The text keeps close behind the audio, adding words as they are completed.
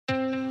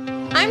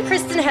I'm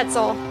Kristen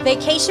Hetzel,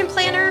 vacation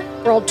planner,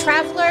 world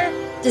traveler,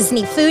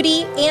 Disney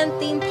foodie, and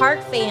theme park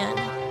fan.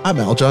 I'm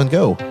Aljon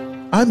Go.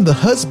 I'm the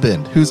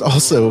husband who's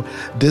also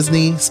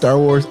Disney, Star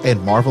Wars,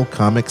 and Marvel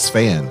Comics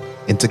fan.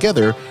 And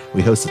together,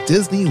 we host a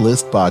Disney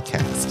List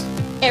podcast.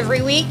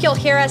 Every week, you'll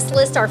hear us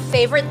list our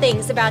favorite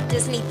things about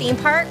Disney theme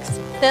parks,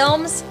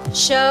 films,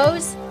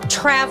 shows,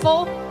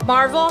 travel,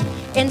 Marvel,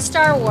 and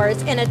Star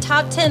Wars in a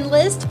top 10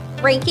 list,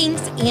 rankings,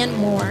 and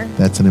more.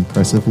 That's an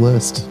impressive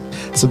list.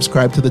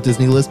 Subscribe to the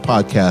Disney List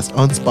podcast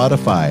on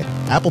Spotify,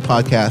 Apple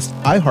Podcasts,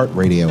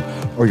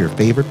 iHeartRadio, or your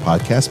favorite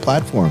podcast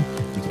platform.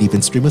 You can even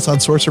stream us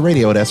on Sorcerer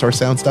Radio at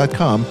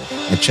srsounds.com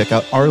and check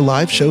out our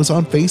live shows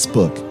on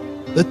Facebook.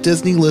 The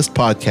Disney List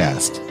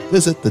podcast.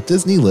 Visit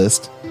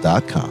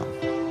thedisneylist.com.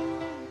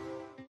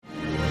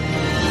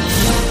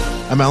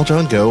 I'm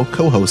Aljon Go,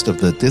 co-host of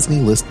the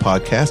Disney List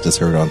podcast, as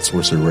heard on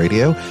Sorcerer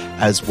Radio,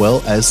 as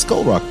well as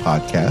Skull Rock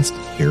podcast,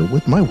 here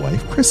with my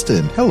wife,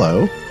 Kristen.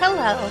 Hello.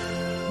 Hello.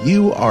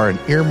 You are an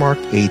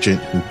earmarked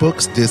agent who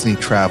books Disney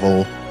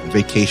travel and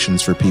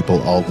vacations for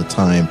people all the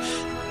time.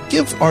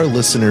 Give our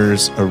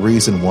listeners a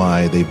reason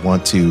why they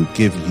want to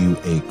give you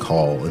a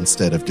call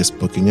instead of just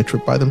booking a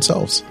trip by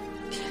themselves.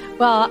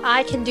 Well,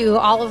 I can do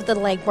all of the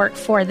legwork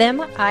for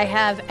them. I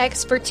have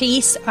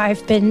expertise.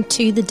 I've been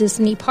to the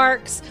Disney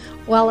parks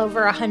well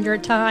over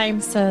 100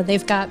 times, so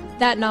they've got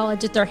that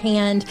knowledge at their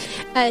hand,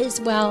 as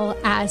well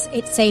as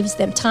it saves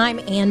them time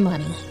and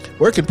money.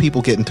 Where can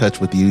people get in touch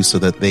with you so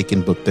that they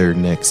can book their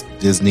next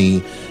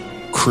Disney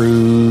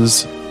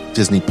cruise,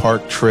 Disney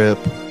park trip,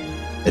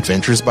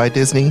 Adventures by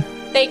Disney?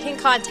 They can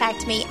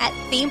contact me at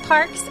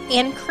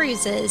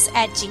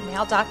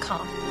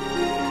themeparksandcruises@gmail.com.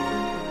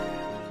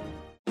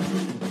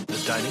 The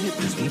Dining at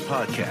Disney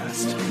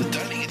podcast. The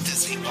Dining at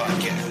Disney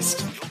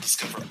podcast. You'll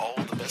discover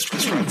all the best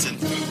restaurants and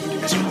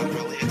food as you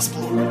literally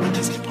explore the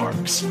Disney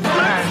parks.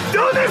 Let's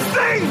do this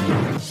thing!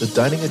 The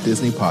Dining at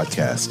Disney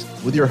podcast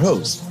with your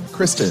hosts,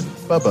 Kristen,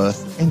 Bubba,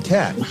 and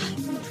Kat.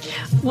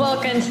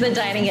 Welcome to the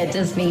Dining at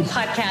Disney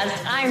podcast.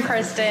 I'm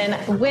Kristen.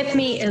 With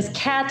me is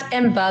Kat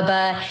and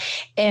Bubba,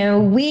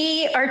 and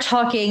we are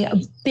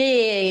talking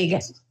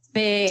big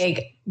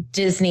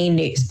Disney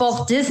news.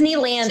 Both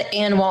Disneyland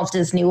and Walt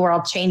Disney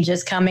World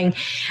changes coming.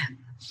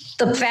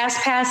 The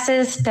fast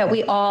passes that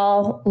we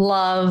all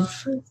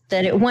love,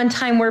 that at one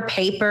time were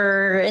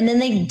paper, and then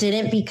they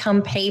didn't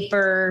become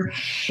paper,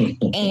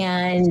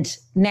 and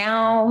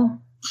now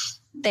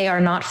they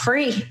are not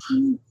free.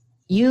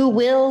 You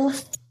will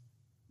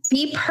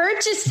be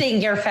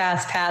purchasing your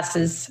fast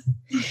passes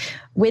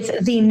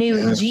with the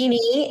new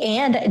Genie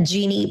and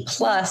Genie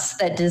Plus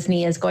that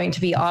Disney is going to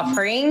be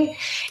offering.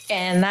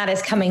 And that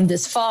is coming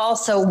this fall.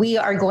 So we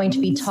are going to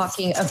be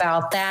talking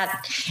about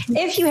that.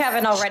 If you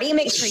haven't already,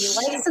 make sure you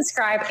like,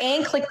 subscribe,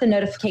 and click the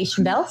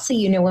notification bell so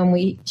you know when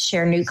we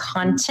share new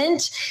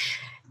content.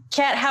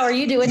 Kat, how are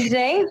you doing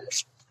today?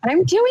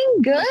 I'm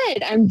doing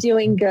good.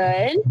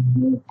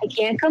 I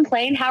can't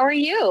complain. How are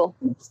you?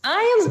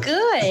 I am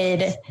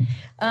good.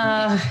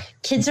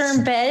 Kids are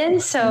in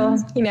bed, so,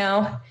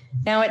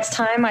 now it's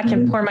time I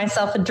can pour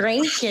myself a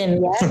drink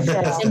and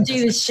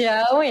do the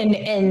show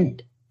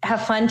and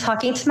have fun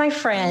talking to my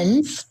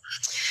friends.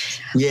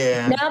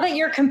 Yeah. Now that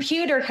your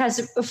computer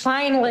has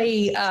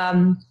finally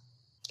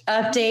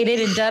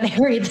updated and done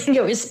everything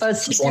it was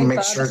supposed to do. Just want to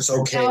make sure it's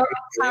okay.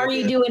 How are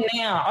you doing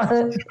now?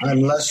 I'm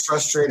less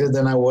frustrated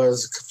than I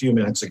was a few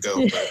minutes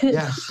ago. But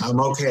yeah,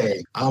 I'm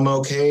okay. I'm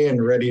okay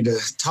and ready to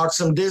talk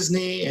some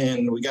Disney.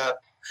 And we got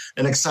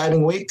an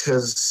exciting week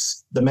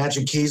because the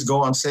Magic Keys go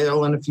on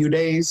sale in a few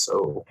days.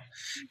 So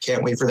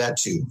can't wait for that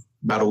too.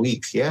 About a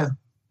week. Yeah.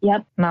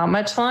 Yep. Not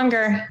much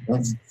longer.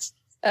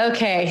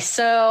 Okay,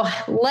 so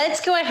let's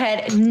go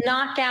ahead and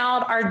knock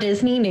out our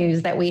Disney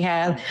news that we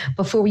have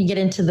before we get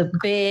into the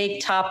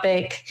big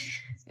topic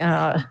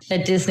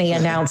that Disney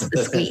announced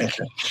this week.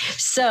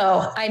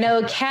 So I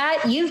know,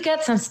 Kat, you've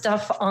got some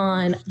stuff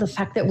on the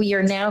fact that we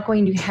are now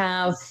going to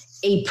have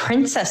a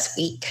Princess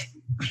Week.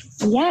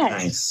 Yes.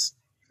 Nice.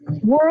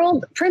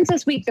 World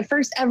Princess Week, the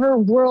first ever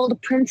World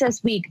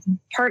Princess Week,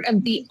 part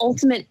of the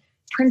Ultimate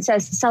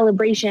Princess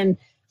celebration,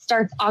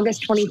 starts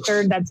August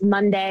 23rd. That's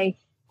Monday.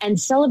 And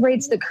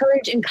celebrates the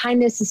courage and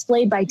kindness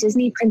displayed by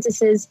Disney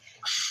princesses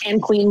and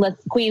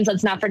queens.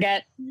 Let's not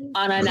forget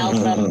Anna and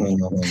Elsa.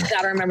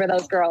 Gotta remember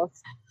those girls.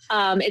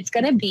 It's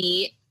going to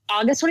be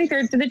August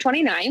 23rd through the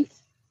 29th.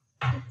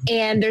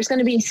 And there's going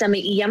to be some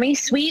yummy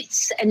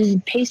sweets,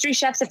 and pastry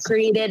chefs have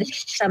created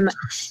some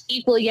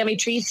equally yummy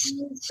treats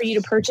for you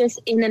to purchase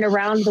in and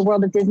around the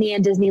world of Disney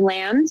and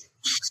Disneyland.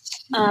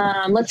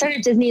 Let's start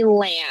at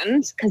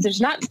Disneyland, because there's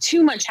not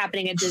too much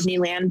happening at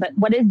Disneyland, but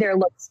what is there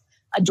looks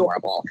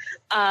adorable.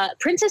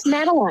 Princess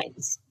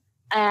Madeleines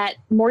at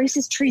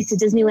Maurice's Treats at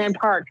Disneyland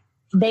Park.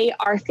 They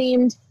are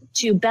themed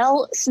to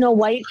Belle, Snow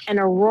White, and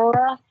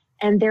Aurora,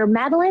 and they're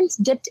Madeleines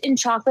dipped in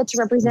chocolate to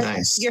represent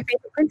your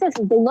favorite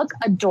princesses. They look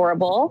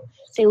adorable.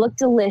 They look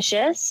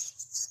delicious.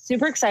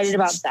 Super excited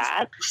about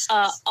that.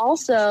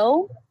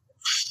 Also,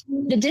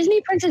 The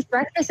Disney Princess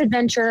Breakfast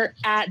Adventure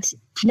at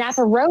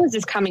Napa Rose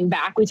is coming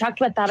back. We talked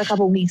about that a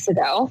couple weeks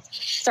ago,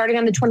 starting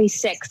on the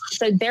 26th.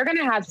 So they're going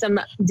to have some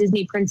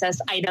Disney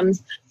Princess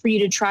items for you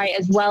to try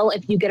as well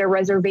if you get a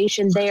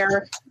reservation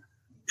there.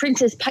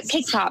 Princess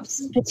cake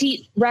pops,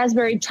 petite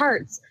raspberry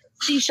tarts,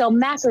 seashell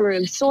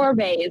macaroons,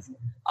 sorbets,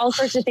 all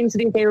sorts of things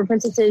with your favorite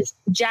princesses.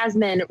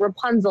 Jasmine,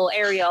 Rapunzel,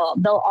 Ariel,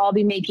 they'll all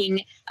be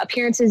making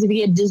appearances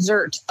via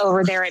dessert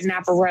over there at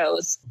Napa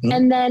Rose. Mm-hmm.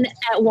 And then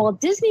at Walt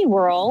Disney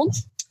World,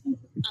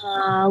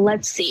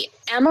 let's see,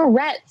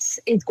 Amorette's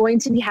is going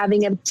to be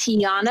having a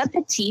Tiana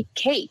Petite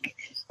cake,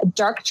 a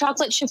dark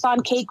chocolate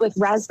chiffon cake with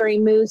raspberry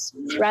mousse,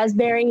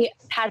 raspberry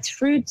pâte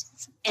fruit,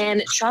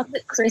 and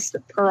chocolate crisp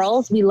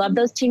pearls. We love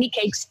those teeny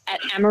cakes at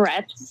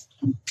Amorette's.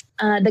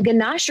 The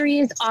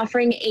Ganachery is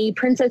offering a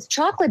Princess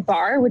Chocolate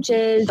Bar, which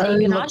is a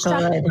ganache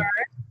chocolate bar.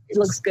 It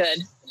looks good.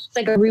 It's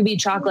like a ruby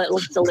chocolate. It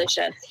looks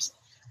delicious.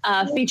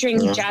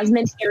 Featuring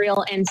Jasmine,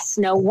 Ariel, and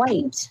Snow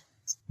White.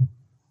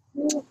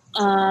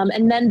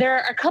 And then there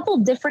are a couple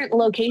different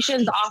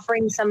locations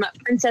offering some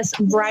princess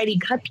variety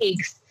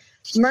cupcakes,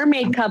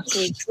 mermaid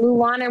cupcakes,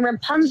 Mulan and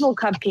Rapunzel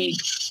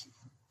cupcakes,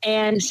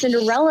 and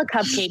Cinderella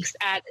cupcakes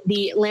at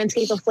the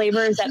Landscape of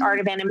Flavors at Art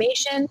of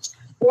Animation,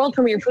 World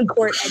Premiere Food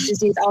Court at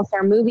Disney's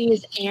All-Star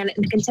Movies, and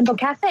the Contempo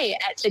Cafe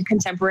at the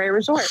Contemporary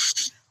Resort.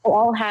 We'll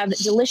all have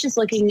delicious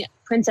looking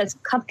princess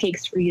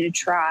cupcakes for you to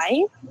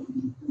try.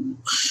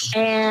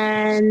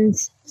 And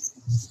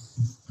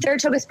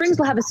Saratoga Springs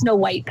will have a Snow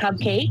White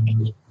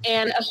cupcake.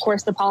 And of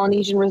course, the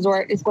Polynesian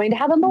Resort is going to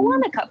have a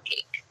Moana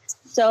cupcake.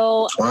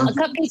 So a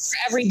cupcake for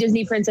every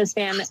Disney princess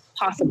fan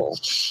possible.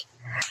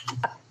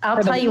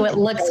 I'll tell you what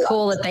looks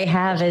cool that they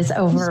have is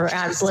over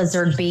at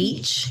Blizzard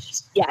Beach.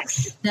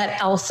 Yes.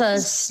 That Elsa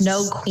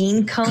Snow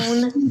Queen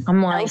cone.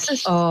 I'm like,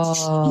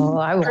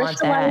 I want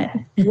that.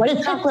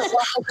 White chocolate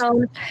waffle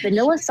cone,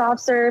 vanilla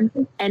soft serve,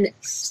 and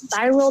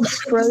spiraled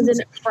frozen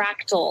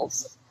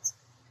fractals.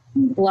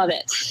 Love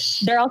it.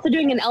 They're also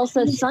doing an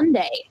Elsa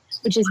Sundae,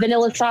 which is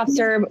vanilla soft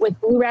serve with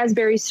blue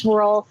raspberry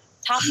swirl,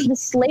 topped with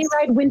sleigh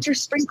ride winter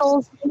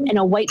sprinkles, and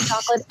a white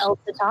chocolate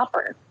Elsa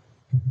topper.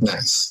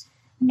 Nice.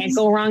 Can't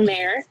go wrong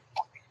there.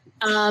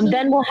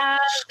 Then we'll have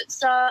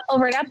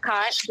over at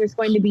Epcot, there's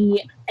going to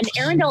be the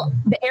Arendelle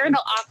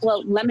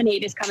Aqua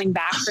Lemonade is coming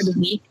back for the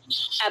week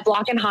at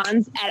Block and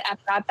Hans at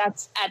Epcot.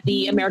 That's at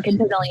the American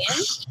Pavilion.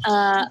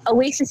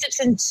 Oasis Sips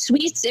and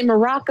Sweets in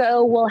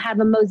Morocco will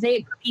have a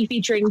mosaic cookie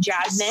featuring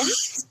Jasmine.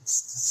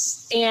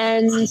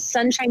 And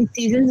Sunshine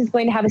Seasons is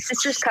going to have a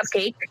Sisters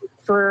Cupcake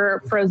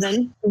for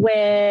Frozen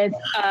with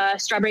a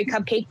strawberry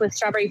cupcake with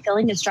strawberry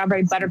filling and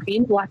strawberry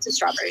buttercream. Lots of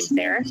strawberries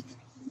there.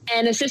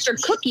 And a sister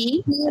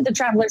cookie at the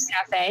Travelers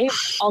Cafe,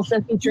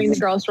 also featuring the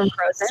girls from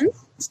Frozen.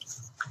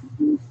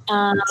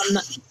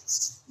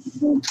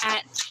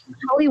 At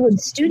Hollywood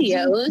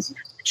Studios,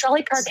 the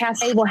Trolley Car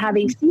Cafe will have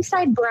a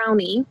Seaside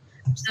Brownie,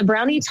 which is a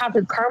brownie topped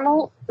with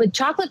caramel, with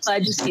chocolate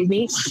fudge,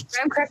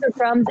 graham cracker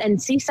crumbs,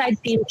 and seaside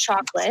themed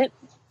chocolate,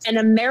 and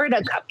a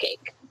Merida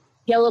cupcake.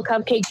 Yellow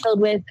cupcake filled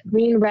with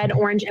green, red,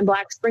 orange, and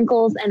black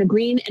sprinkles, and a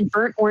green and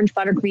burnt orange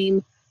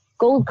buttercream,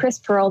 gold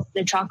crisp pearls,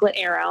 and a chocolate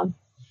arrow.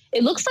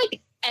 It looks like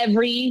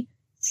every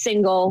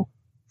single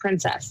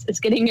princess is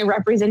getting a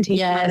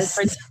representation of this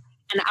princess.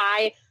 And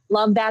I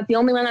love that. The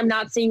only one I'm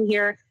not seeing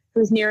here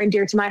who's near and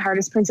dear to my heart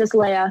is Princess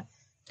Leia.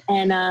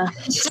 And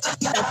that's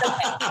okay.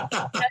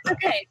 That's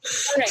okay.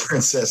 All right.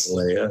 Princess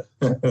Leia.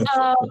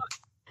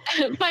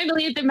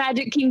 Finally, at the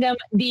Magic Kingdom,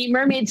 the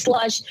Mermaid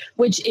Slush,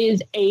 which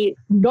is a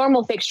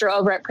normal fixture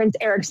over at Prince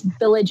Eric's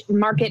Village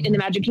Market in the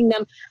Magic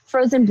Kingdom,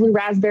 frozen blue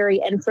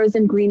raspberry and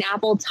frozen green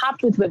apple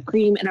topped with whipped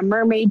cream and a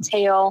mermaid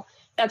tail.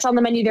 That's on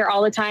the menu there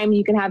all the time.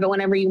 You can have it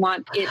whenever you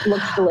want. It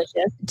looks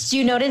delicious. Did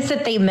you notice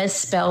that they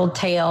misspelled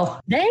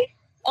tail? They?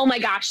 Oh my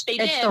gosh, they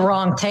did. It's the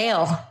wrong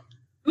tail.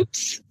 Oops.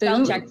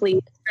 Spell check,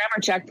 please.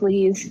 Grammar check,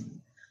 please.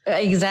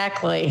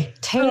 Exactly.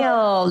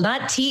 Tail,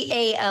 not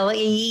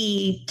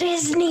T-A-L-E.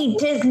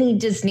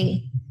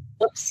 Disney.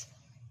 Whoops.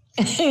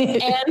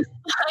 And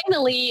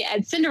finally,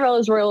 at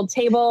Cinderella's Royal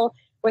Table,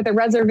 with a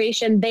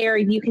reservation there,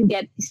 you can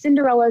get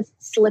Cinderella's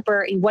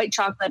slipper, a white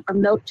chocolate or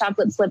milk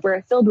chocolate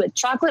slipper filled with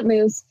chocolate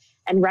mousse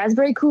and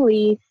raspberry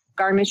coulis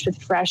garnished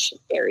with fresh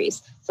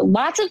berries. So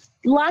lots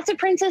of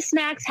princess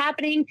snacks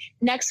happening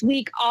next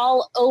week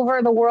all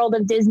over the world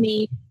of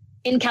Disney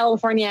in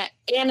California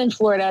and in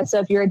Florida. So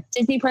if you're a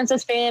Disney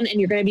princess fan and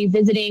you're going to be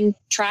visiting,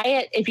 try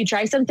it. If you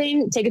try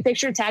something, take a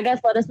picture, tag us,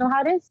 let us know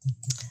how it is.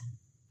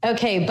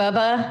 Okay,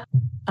 Bubba,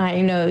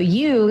 I know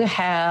you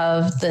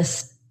have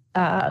this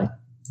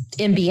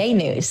NBA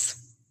news.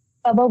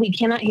 Bubba, we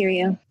cannot hear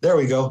you. There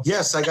we go.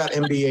 Yes, I got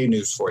NBA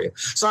news for you.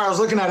 Sorry, I was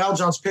looking at Al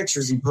John's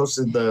pictures. He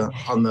posted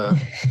on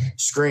the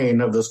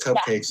screen of those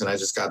cupcakes, and I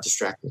just got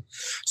distracted.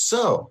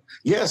 So,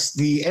 yes,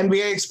 the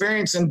NBA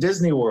experience in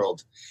Disney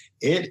World.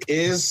 It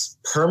is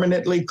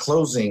permanently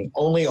closing,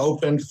 only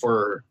opened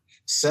for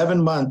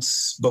 7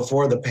 months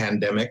before the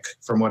pandemic,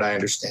 from what I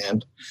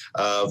understand,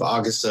 of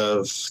August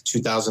of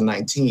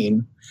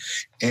 2019.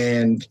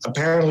 And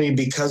apparently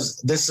because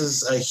this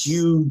is a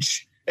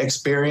huge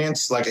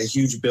experience, like a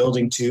huge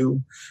building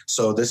too.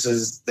 So they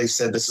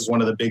said this is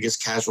one of the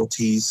biggest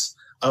casualties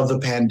of the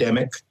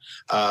pandemic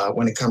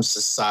when it comes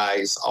to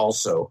size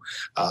also.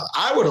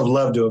 I would have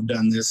loved to have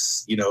done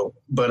this,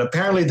 but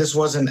apparently this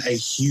wasn't a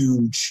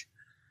huge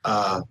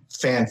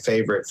fan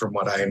favorite from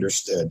what I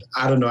understood.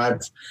 I don't know.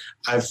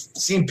 I've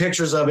seen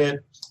pictures of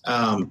it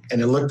and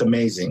it looked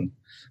amazing.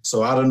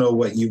 So I don't know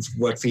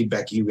what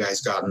feedback you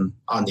guys gotten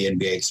on the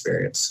NBA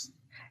experience.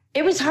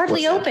 It was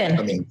hardly open.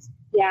 I mean,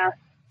 Yeah.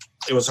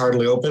 it was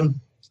hardly open.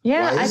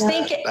 Yeah, Why I is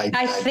think that?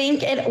 I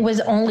think it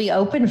was only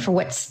open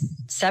for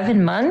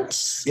 7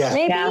 months? Yeah.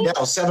 Maybe?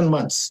 Yeah, 7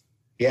 months.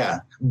 Yeah.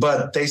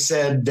 But they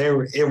said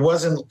it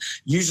wasn't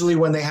usually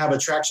when they have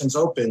attractions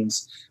open,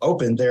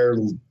 there are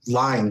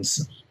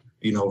lines,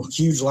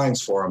 huge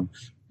lines for them.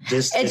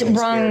 It's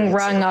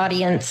wrong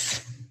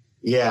audience.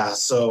 Yeah.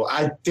 So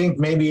I think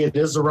maybe it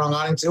is the wrong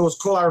audience. It was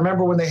cool. I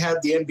remember when they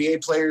had the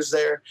NBA players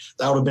there,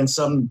 that would have been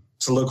something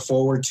to look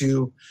forward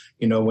to,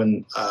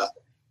 when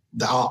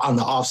on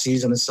the off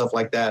season and stuff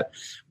like that.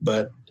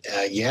 But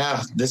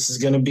this is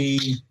going to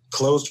be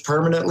closed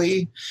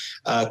permanently.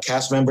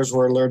 Cast members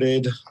were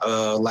alerted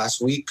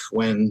last week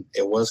when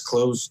it was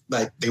closed,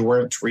 like they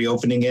weren't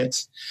reopening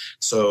it.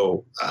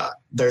 So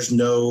there's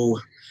no,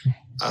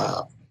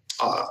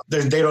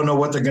 they don't know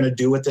what they're going to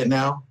do with it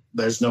now.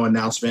 There's no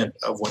announcement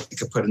of what they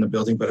could put in the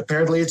building, but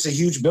apparently it's a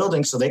huge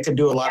building, so they could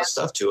do a lot of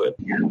stuff to it.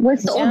 Yeah.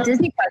 What's the old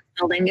Disney Quest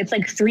building? It's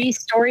like 3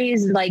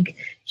 stories, like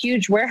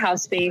huge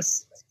warehouse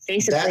space,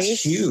 basically.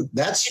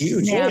 That's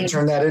huge. Yeah. You could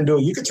turn that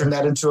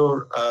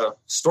into a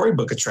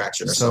storybook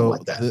attraction or something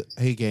like that.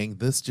 Hey, gang,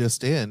 this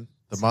just in.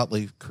 The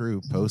Motley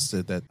Crue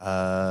posted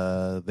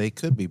that they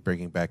could be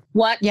bringing back.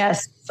 What?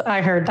 Yes,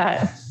 I heard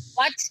that.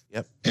 What?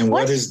 Yep. And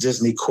what is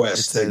Disney Quest?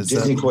 It says,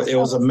 Disney Quest. It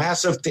was a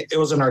massive. It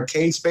was an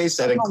arcade space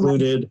that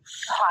included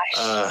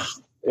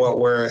what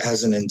were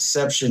as an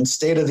Inception,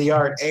 state of the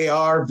art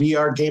AR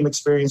VR game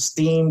experience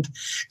themed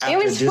after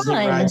Disney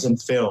fun. rides and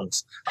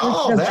films.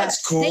 Oh,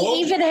 that's cool. They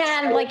even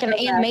had like an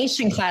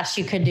animation class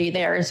you could do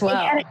there as well.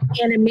 They had an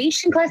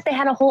animation class. They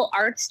had a whole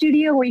art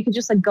studio where you could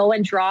just like go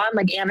and draw and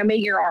like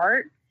animate your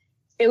art.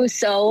 It was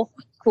so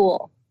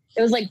cool.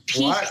 It was like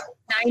peak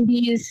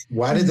 90s.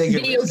 Why did they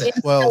get rid of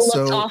that? Well,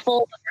 still looked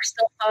awful, but they're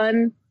still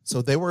fun.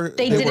 So they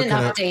didn't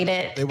update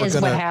it. Is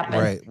what happened.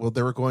 Right. Well,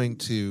 they were going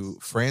to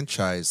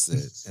franchise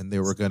it, and they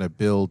were going to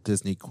build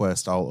Disney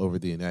Quest all over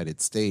the United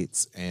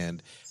States.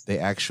 And they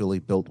actually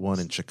built one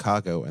in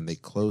Chicago, and they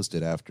closed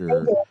it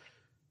after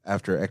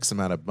X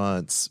amount of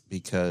months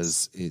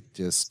because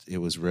it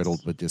was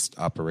riddled with just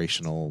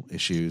operational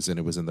issues, and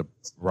it was in the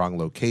wrong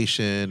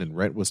location, and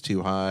rent was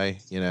too high.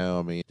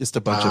 Just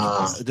a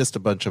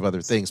bunch of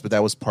other things. But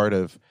that was part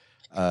of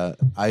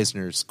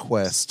Eisner's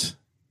quest,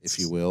 if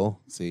you will,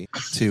 to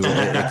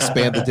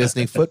expand the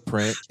Disney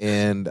footprint,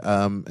 and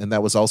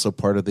that was also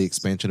part of the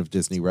expansion of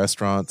Disney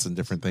restaurants and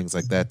different things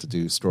like that, to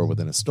do store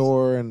within a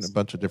store and a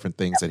bunch of different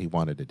things that he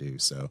wanted to do.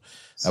 So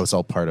that was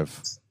all part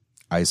of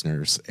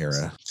Eisner's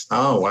era.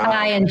 Oh wow!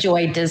 I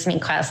enjoyed Disney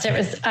Quest.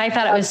 I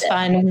thought it was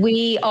fun.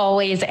 We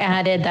always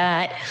added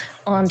that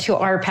onto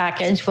our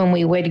package when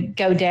we would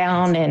go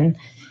down, and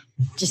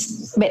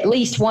just at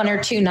least 1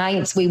 or 2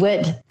 nights we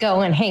would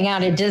go and hang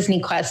out at Disney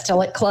Quest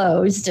till it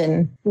closed,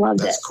 and loved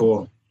it. That's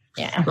cool.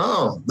 Yeah.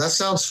 Oh, that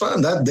sounds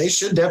fun. That they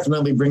should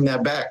definitely bring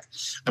that back.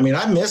 I mean,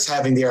 I miss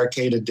having the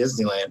arcade at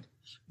Disneyland.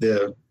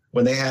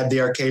 When they had the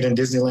arcade in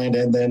Disneyland,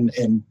 and then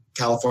in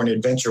California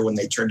Adventure when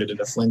they turned it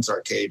into Flynn's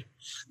Arcade.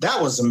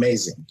 That was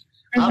amazing.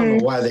 I don't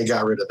know why they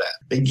got rid of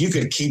that. You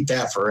could keep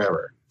that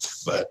forever,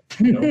 but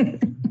I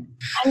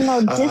don't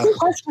know. Disney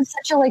Quest was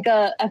such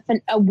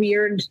a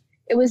weird.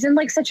 It was in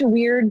like such a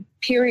weird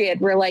period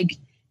where like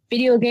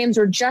video games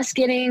were just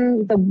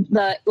getting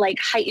the like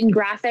heightened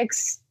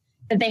graphics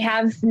that they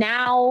have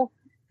now,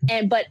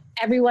 but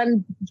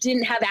everyone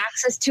didn't have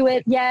access to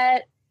it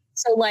yet.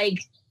 So like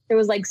there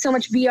was like so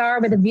much VR,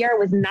 but the VR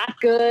was not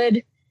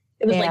good.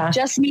 It was like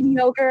just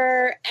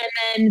mediocre. And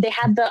then they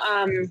had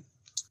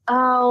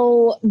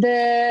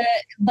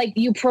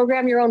you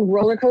program your own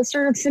roller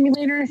coaster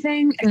simulator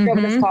thing. I forget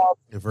what it's called.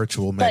 A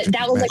virtual magic. But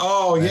that was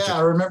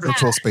I remember.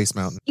 Virtual Space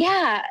Mountain.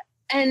 Yeah.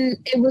 And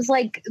it was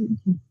like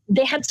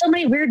they had so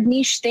many weird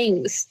niche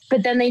things,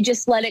 but then they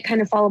just let it kind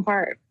of fall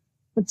apart.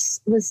 It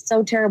was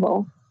so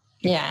terrible.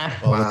 Yeah.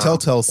 Well, the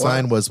telltale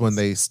sign was when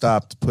they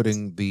stopped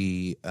putting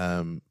the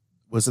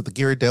was it the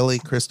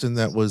Ghirardelli, Kristen,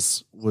 that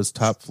was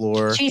top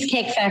floor?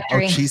 Cheesecake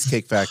Factory. Oh,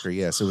 Cheesecake Factory.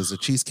 Yes, it was a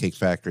Cheesecake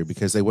Factory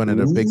because they went in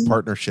a big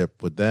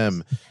partnership with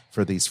them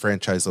for these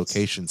franchise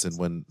locations. And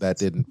when that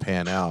didn't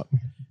pan out,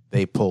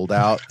 they pulled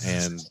out,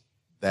 and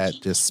that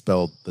just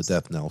spelled the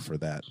death knell for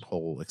that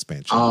whole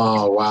expansion.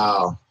 Oh,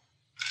 wow.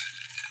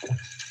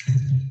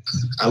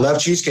 I love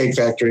Cheesecake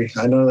Factory.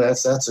 I know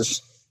that's a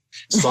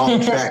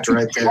solid fact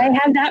right there. I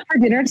had that for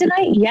dinner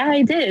tonight. Yeah,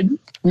 I did.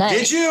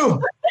 Nice. Did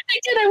you? I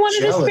did. I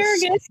wanted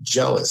asparagus.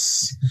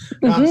 Jealous.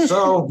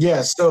 So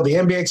the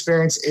NBA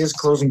experience is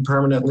closing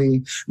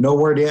permanently. No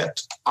word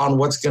yet on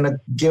what's going to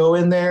go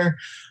in there.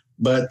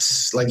 But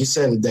like you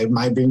said, they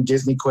might bring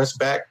Disney Quest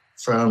back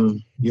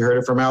you heard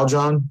it from Al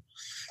John.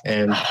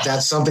 And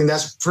that's something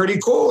that's pretty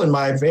cool in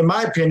my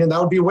opinion. That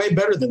would be way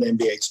better than the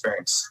NBA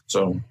experience.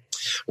 So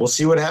we'll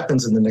see what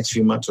happens in the next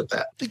few months with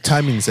that. I think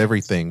timing's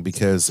everything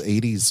because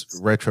 80s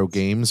retro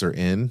games are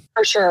in.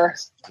 For sure.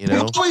 You know,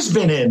 They've always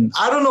been in.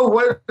 I don't know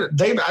what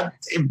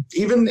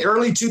even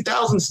early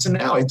 2000s to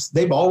now,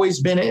 they've always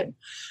been in.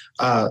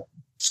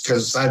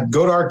 Because I'd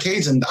go to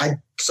arcades and I'd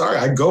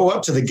go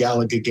up to the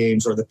Galaga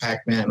games or the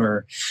Pac-Man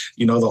or,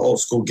 the old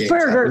school games.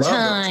 Burger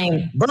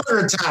Time.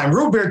 Burger Time.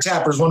 Root Beer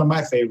Tapper is one of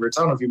my favorites.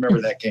 I don't know if you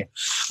remember that game.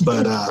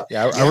 But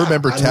I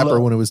remember Tapper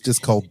when it was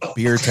just called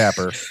Beer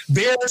Tapper.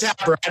 Beer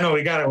Tapper. I know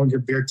we got it when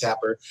you're Beer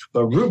Tapper.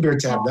 But Root Beer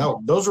Tapper,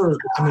 those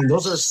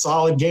are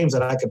solid games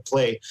that I could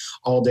play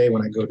all day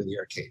when I go to the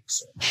arcade.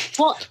 So.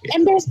 Well,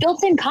 and there's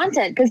built-in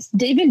content because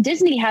even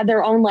Disney had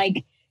their own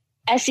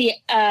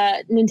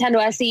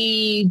Nintendo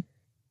SE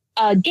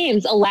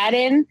games,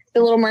 Aladdin,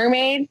 The Little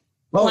Mermaid,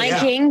 Lion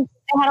King.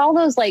 They had all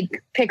those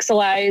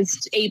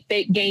pixelized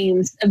 8-bit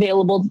games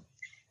available.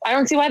 I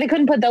don't see why they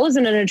couldn't put those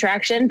in an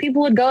attraction.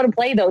 People would go to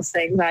play those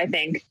things, I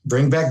think.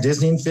 Bring back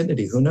Disney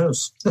Infinity. Who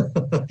knows?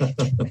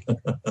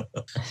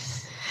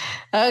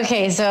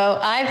 Okay, so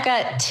I've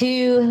got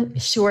 2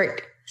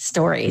 short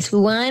stories.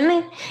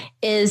 One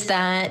is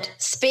that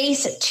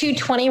Space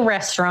 220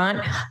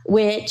 restaurant,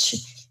 which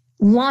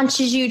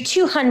launches you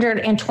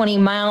 220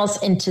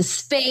 miles into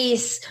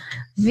space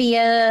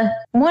via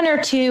 1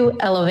 or 2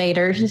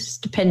 elevators,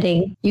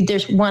 depending.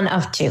 There's one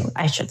of 2,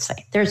 I should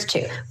say. There's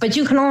 2, but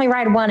you can only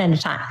ride one at a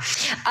time.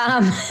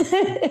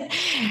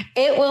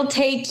 It will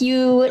take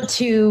you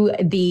to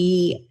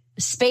the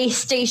space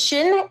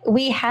station.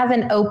 We have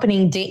an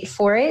opening date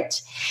for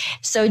it.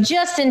 So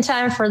just in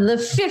time for the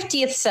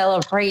 50th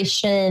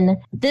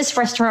celebration, this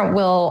restaurant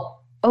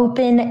will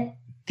open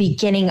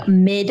beginning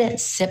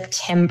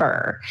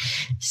mid-September.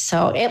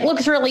 So it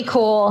looks really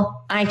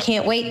cool. I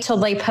can't wait till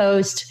they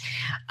post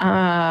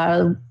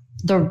the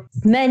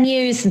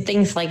menus and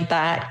things like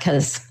that,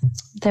 because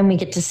then we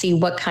get to see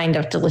what kind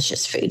of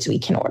delicious foods we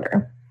can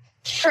order.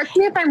 Correct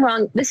me if I'm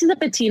wrong. This is a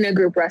Patina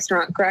Group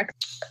restaurant,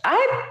 correct?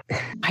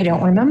 I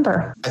don't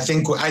remember. I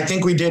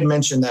think we did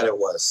mention that it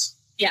was.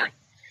 Yeah.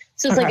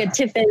 So it's like a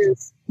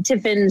Tiffin's.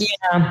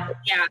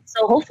 Yeah.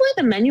 So hopefully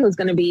the menu is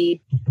going to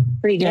be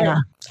pretty good. Yeah.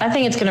 I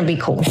think it's going to be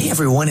cool. Hey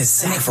everyone, it's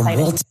Zach from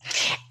Walt.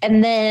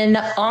 And then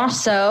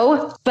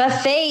also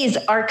buffets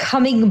are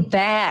coming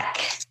back.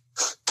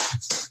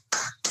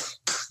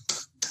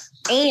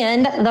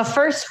 And the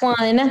first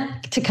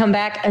one to come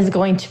back is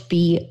going to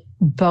be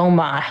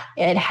Boma.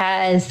 It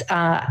has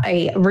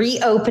a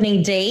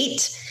reopening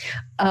date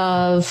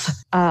of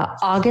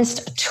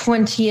August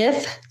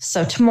 20th,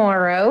 so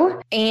tomorrow.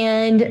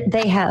 And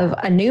they have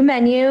a new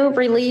menu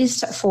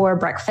released for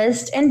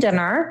breakfast and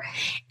dinner.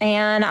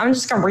 And I'm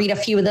just going to read a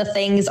few of the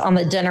things on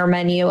the dinner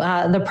menu.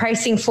 The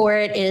pricing for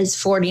it is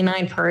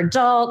 $49 per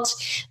adult,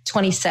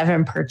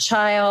 $27 per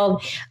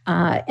child.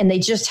 And they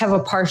just have a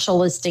partial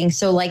listing.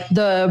 So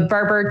the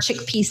Berber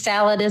chickpea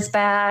salad is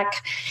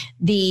back.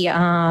 The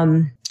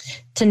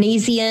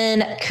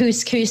Tunisian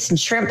couscous and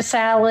shrimp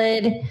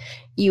salad.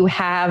 You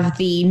have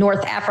the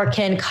North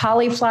African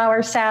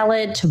cauliflower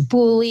salad,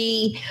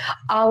 tabbouleh,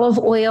 olive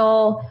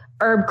oil,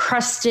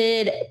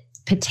 herb-crusted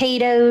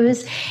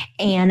potatoes,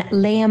 and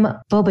lamb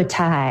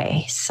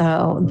bobatai.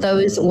 So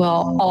those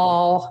will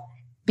all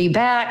be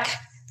back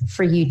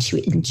for you to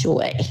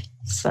enjoy.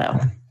 So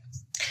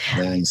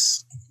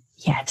nice.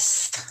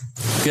 Yes.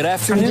 Good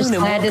afternoon and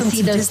glad welcome to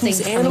see to those Disney's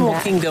things coming Animal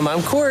back. Kingdom.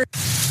 I'm Corey.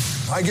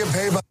 I get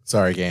paid by.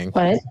 Sorry, gang.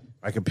 What?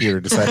 My computer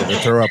decided to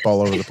throw up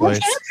all over the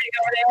place.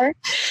 Over there.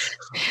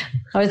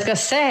 I was going to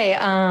say,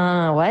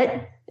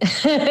 what?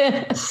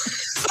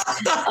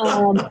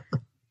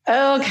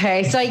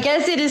 Okay, so I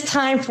guess it is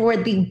time for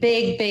the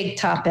big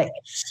topic.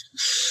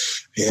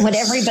 Yes. What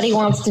everybody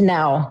wants to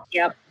know.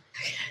 Yep.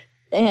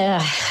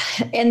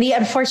 And the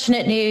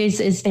unfortunate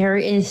news is there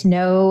is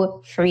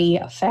no free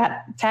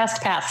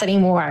fast pass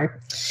anymore.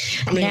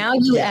 Now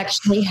you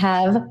actually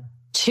have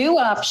 2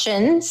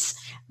 options.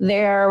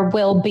 There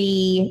will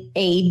be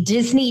a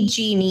Disney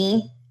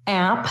Genie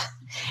app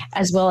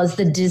as well as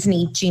the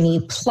Disney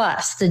Genie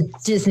Plus. The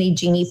Disney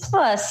Genie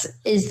Plus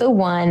is the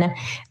one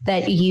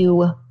that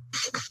you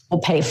will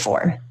pay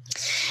for.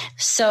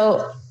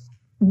 So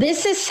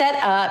this is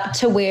set up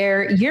to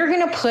where you're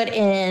going to put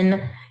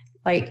in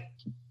the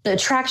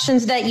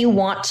attractions that you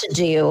want to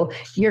do.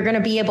 You're going to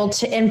be able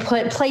to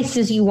input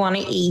places you want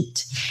to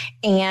eat,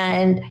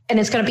 and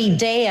it's going to be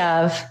day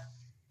of.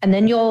 And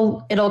then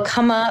it'll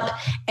come up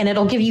and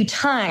it'll give you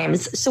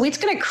times. So it's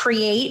going to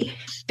create,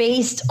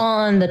 based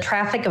on the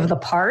traffic of the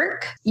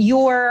park,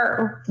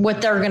 your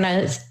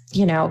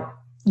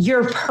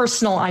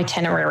personal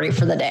itinerary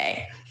for the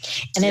day.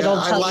 And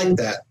it'll tell I like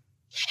that.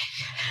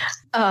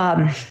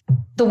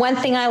 The one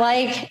thing I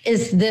like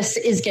is this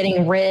is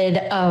getting rid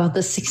of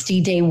the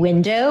 60-day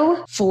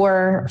window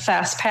for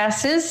fast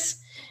passes.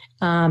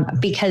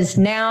 Because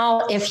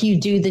now if you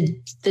do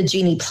the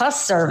Genie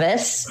Plus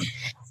service,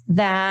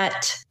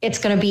 that it's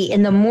going to be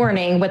in the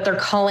morning. What they're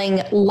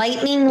calling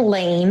Lightning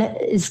Lane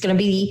is going to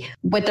be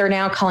what they're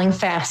now calling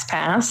Fast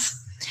Pass.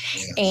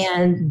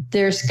 And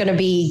there's going to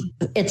be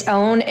its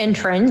own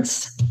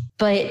entrance,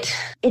 but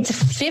it's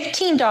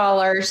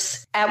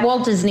 $15 at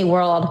Walt Disney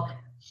World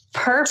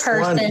per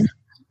person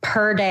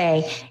per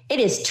day. It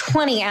is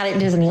 20 out at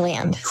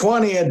Disneyland.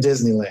 20 at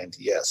Disneyland,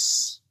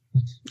 yes.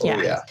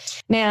 Yeah.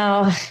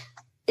 Now,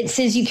 it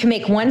says you can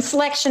make one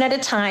selection at a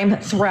time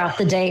throughout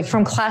the day,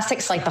 from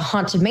classics like the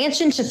Haunted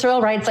Mansion to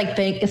thrill rides like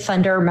Big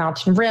Thunder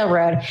Mountain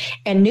Railroad,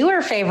 and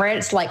newer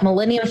favorites like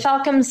Millennium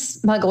Falcon,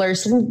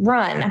 Smuggler's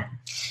Run.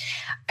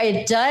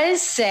 It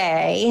does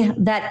say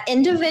that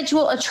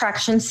individual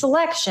attraction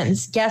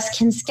selections, guests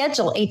can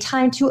schedule a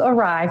time to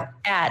arrive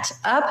at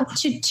up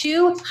to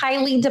 2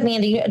 highly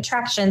demanding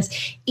attractions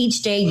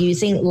each day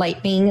using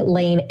Lightning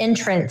Lane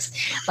entrance,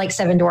 like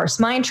Seven Dwarfs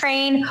Mine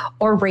Train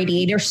or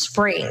Radiator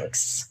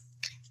Springs.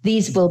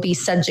 These will be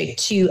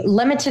subject to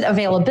limited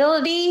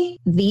availability.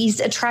 These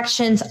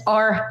attractions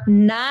are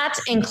not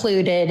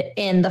included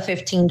in the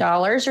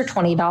 $15 or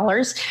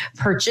 $20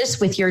 purchase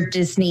with your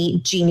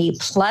Disney Genie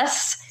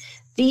Plus.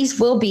 These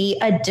will be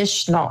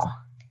additional.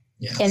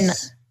 Yes. And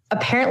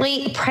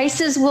apparently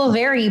prices will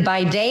vary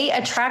by day,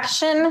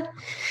 attraction,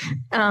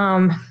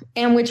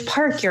 and which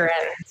park you're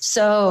in.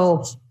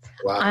 So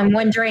I'm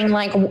wondering,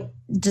 like,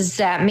 does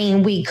that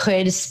mean we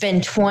could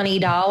spend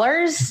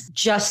 $20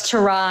 just to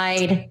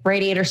ride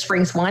Radiator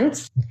Springs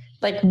once?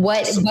 Like,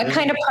 what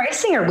kind of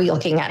pricing are we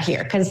looking at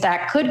here? Because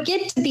that could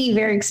get to be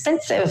very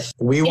expensive.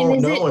 We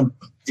won't know.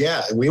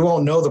 We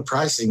won't know the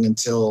pricing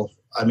until,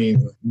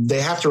 they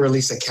have to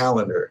release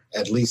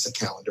at least a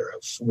calendar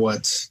of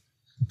what,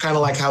 kind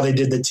of like how they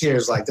did the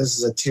tiers. Like, this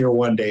is a tier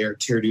 1 day or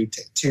tier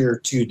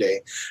 2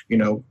 day.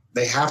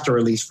 They have to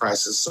release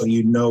prices so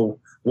you know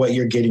what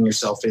you're getting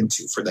yourself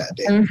into for that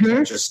day.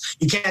 Mm-hmm.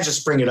 You can't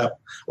just bring it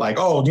up like,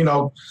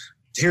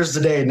 here's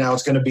the day. Now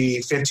it's going to be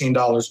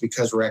 $15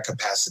 because we're at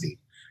capacity,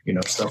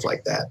 stuff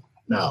like that.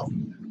 No,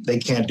 they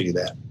can't do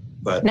that.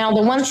 But now,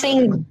 the one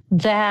thing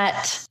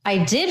that I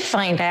did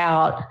find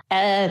out,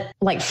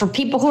 like for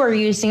people who are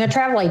using a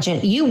travel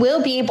agent, you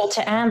will be able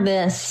to add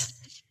this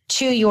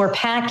to your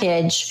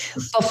package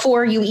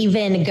before you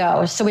even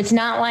go. So it's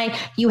not like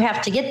you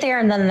have to get there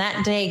and then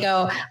that day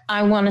go,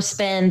 I want to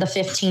spend the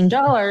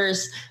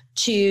 $15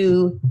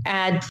 to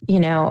add,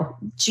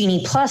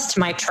 Genie Plus to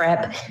my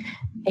trip.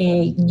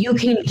 And you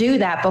can do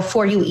that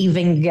before you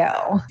even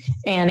go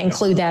and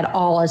include that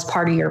all as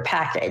part of your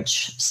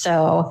package.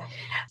 So,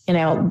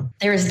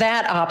 there's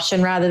that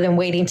option rather than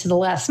waiting to the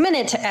last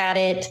minute to add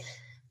it.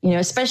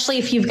 Especially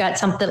if you've got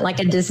something like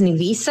a Disney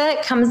Visa,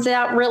 it comes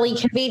out really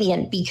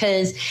convenient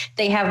because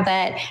they have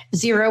that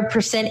 0%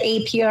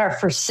 APR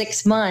for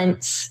 6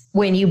 months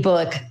when you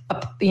book,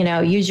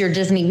 use your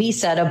Disney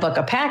Visa to book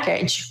a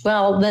package.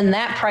 Well, then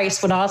that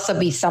price would also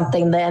be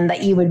something then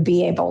that you would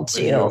be able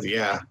to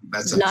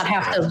not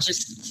have to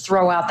just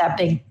throw out that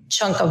big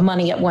chunk of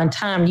money at one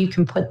time. You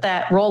can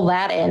roll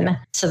that in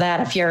to that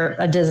if you're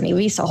a Disney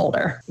Visa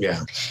holder.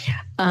 Yeah.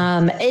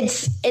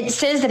 It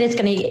says that it's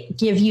going to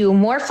give you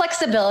more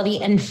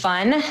flexibility and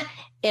fun.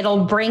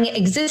 It'll bring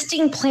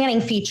existing planning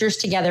features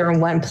together in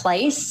one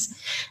place.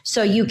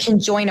 So you can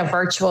join a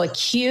virtual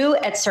queue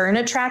at certain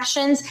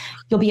attractions.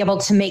 You'll be able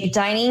to make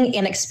dining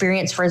and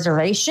experience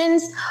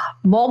reservations,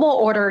 mobile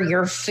order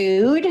your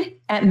food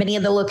at many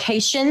of the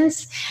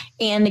locations,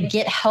 and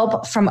get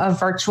help from a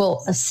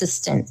virtual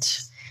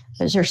assistant.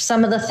 Those are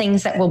some of the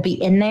things that will be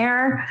in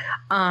there.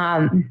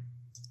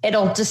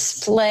 It'll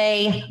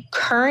display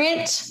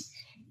current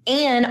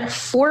and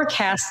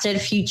forecasted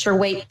future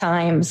wait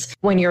times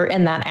when you're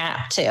in that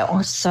app too.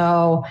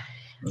 So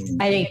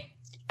I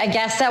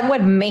guess that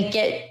would make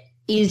it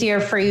easier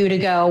for you to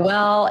go,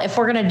 well, if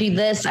we're going to do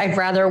this, I'd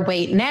rather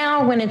wait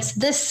now when it's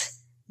this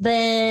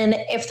than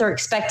if they're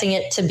expecting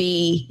it to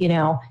be,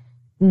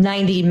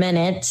 90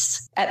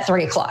 minutes at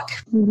 3:00.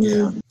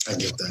 Yeah, I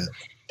get that.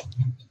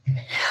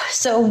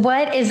 So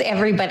what is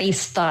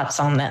everybody's thoughts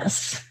on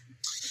this?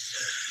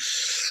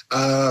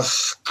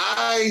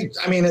 I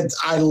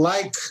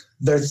like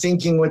their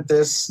thinking with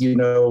this.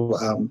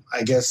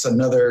 I guess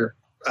another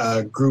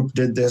group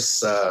did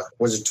this.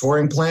 Was it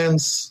Touring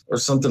Plans or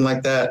something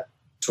like that,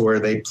 to where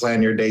they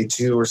plan your day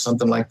 2 or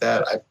something like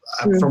that?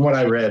 From what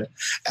I read,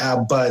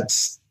 but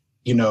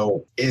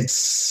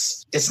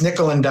it's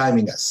nickel and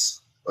diming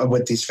us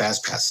with these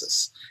fast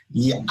passes.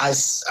 Yeah,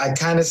 I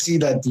kind of see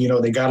that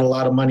they got a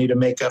lot of money to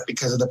make up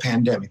because of the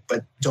pandemic,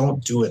 but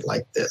don't do it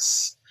like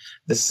this.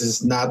 This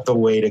is not the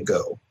way to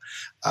go.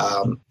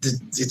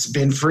 It's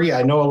been free.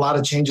 I know a lot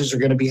of changes are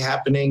going to be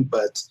happening,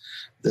 but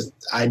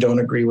I don't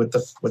agree with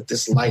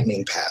this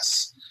Lightning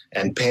Pass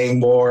and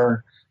paying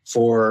more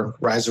for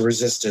Rise of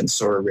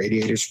Resistance or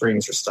Radiator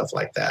Springs or stuff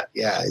like that.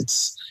 Yeah,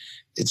 it's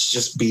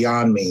just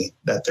beyond me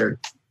that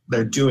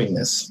they're doing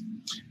this,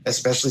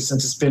 especially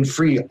since it's been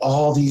free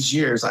all these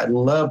years. I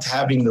loved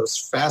having those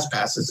fast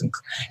passes and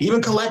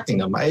even collecting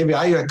them. I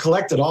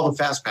collected all the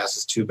fast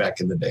passes too back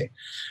in the day,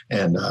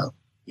 and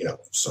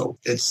So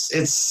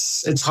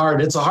it's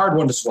hard. It's a hard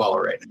one to swallow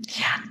right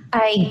now.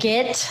 I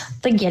get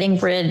the getting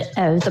rid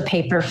of the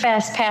paper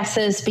fast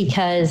passes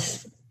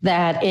because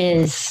that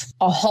is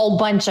a whole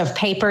bunch of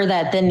paper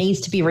that then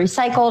needs to be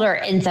recycled or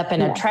ends up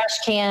in a trash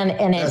can,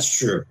 and That's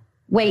true.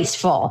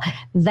 Wasteful.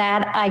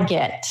 That I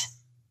get.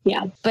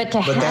 Yeah. But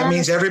that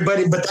means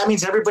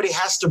everybody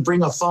has to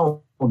bring a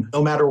phone.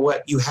 No matter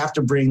what, you have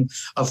to bring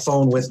a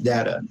phone with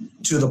data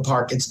to the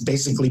park. It's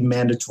basically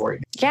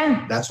mandatory.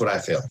 Yeah. That's what I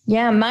feel.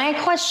 Yeah. My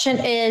question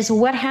is,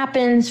 what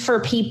happens for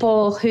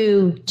people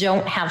who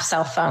don't have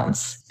cell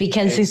phones?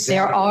 Because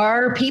there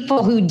are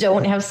people who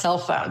don't have cell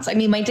phones. I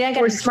mean, my dad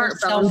got a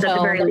smartphone at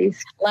the very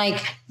least.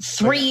 Like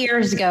 3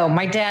 years ago.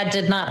 My dad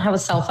did not have a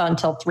cell phone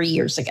until 3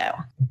 years ago.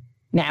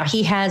 Now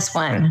he has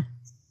one,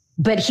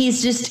 but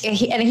he's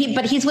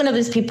he's one of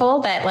those people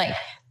that like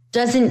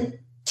doesn't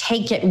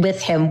take it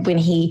with him when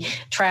he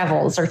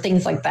travels or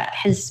things like that.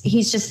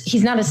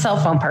 He's not a cell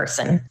phone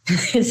person.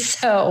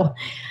 So,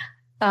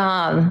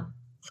 how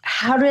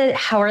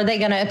are they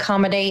going to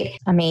accommodate?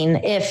 I mean,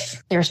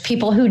 if there's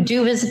people who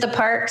do visit the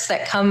parks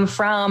that come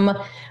from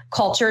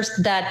cultures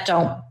that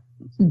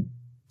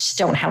just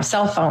don't have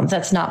cell phones,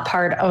 that's not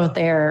part of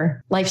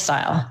their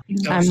lifestyle.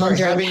 I'm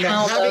wondering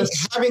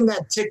having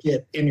that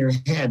ticket in your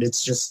hand,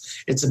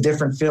 it's a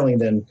different feeling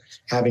than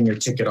having your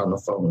ticket on the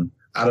phone.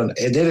 I don't know.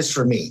 It is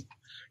for me.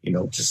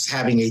 Just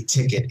having a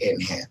ticket in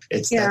hand.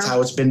 That's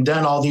how it's been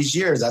done all these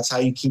years. That's how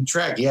you keep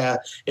track. Yeah,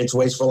 it's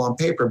wasteful on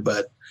paper,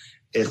 but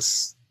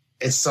it's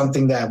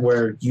something that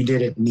where you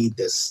didn't need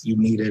this. You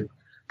needed,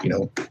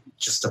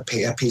 just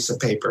a piece of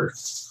paper.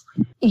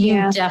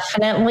 You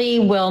definitely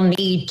will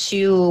need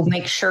to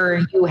make sure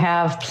you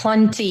have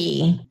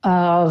plenty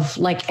of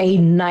like a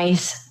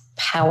nice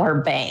power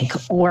bank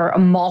or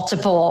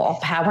multiple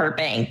power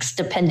banks,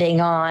 depending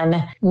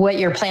on what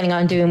you're planning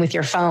on doing with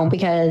your phone,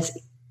 because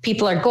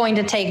people are going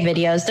to take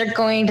videos. They're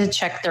going to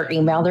check their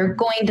email. They're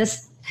going to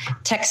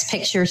text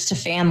pictures to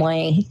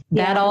family.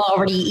 That all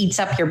already eats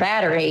up your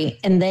battery.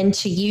 And then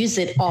to use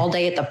it all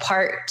day at the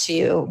park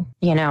to,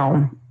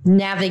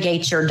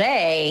 navigate your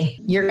day,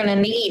 you're going to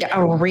need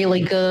a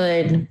really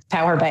good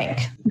power bank.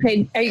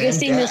 Okay. Are you guys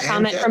seeing this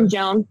comment from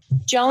Joan?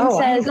 Joan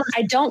says,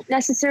 I don't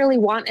necessarily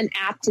want an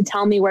app to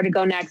tell me where to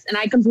go next. And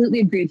I completely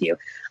agree with you.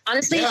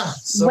 Honestly,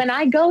 when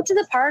I go to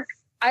the park,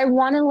 I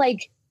want to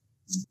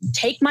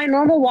take my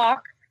normal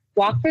walk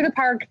through the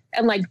park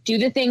and do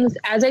the things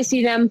as I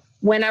see them,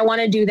 when I want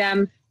to do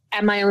them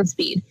at my own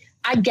speed.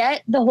 I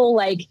get the whole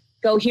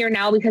go here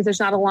now because there's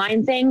not a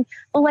line thing.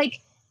 But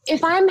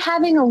if I'm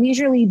having a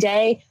leisurely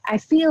day, I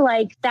feel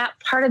like that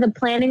part of the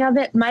planning of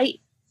it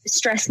might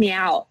stress me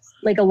out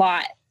a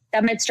lot.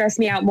 That might stress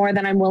me out more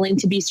than I'm willing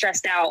to be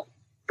stressed out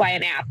by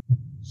an app.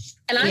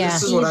 And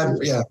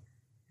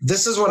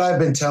this is what I've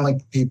been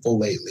telling people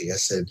lately. I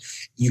said,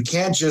 you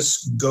can't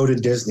just go to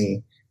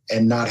Disney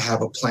and not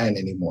have a plan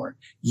anymore.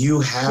 You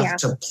have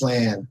to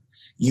plan.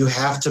 You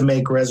have to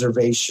make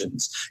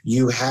reservations.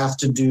 You have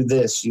to do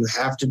this. You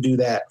have to do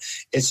that.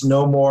 It's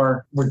no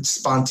more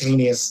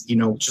spontaneous,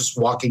 just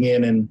walking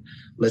in and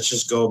let's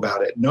just go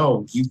about it.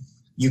 No,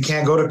 you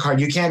can't go to card.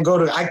 You can't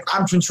go to,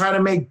 I've been trying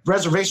to make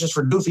reservations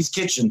for Goofy's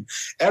Kitchen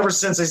ever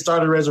since they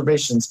started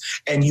reservations,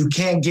 and you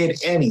can't get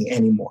any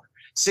anymore.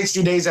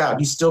 60 days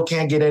out, you still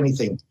can't get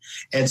anything.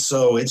 And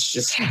so it's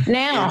just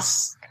now.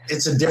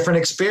 It's a different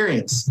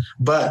experience,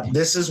 but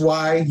this is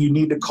why you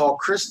need to call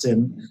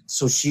Kristen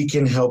so she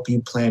can help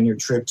you plan your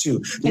trip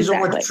too. These are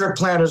what trip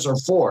planners are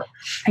for.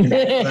 But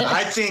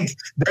I think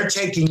they're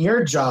taking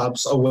your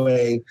jobs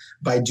away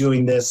by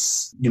doing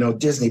this,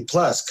 Disney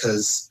Plus,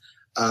 because,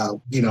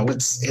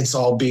 it's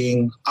all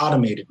being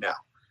automated now.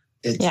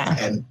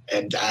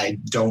 And I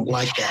don't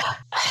like that.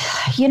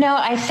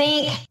 I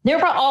think there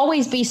will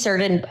always be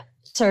certain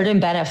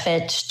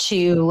benefits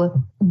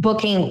to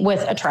booking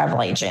with a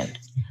travel agent.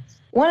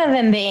 One of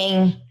them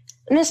being,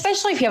 and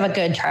especially if you have a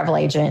good travel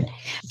agent,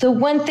 the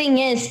one thing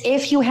is,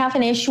 if you have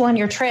an issue on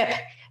your trip,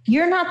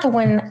 you're not the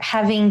one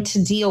having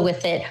to deal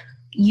with it.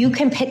 You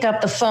can pick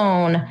up the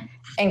phone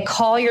and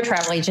call your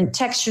travel agent,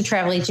 text your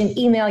travel agent,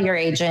 email your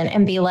agent,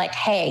 and be like,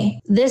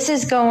 hey, this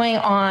is going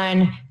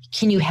on.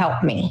 Can you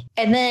help me?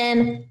 And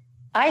then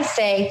I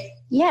say,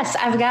 yes,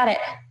 I've got it.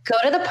 Go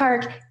to the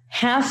park.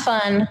 Have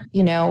fun.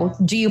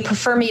 Do you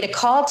prefer me to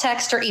call,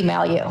 text, or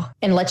email you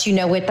and let you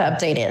know what the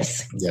update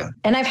is? Yeah.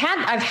 And I've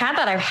had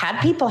that. I've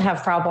had people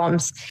have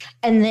problems.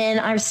 And then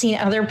I've seen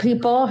other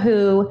people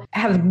who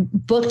have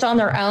booked on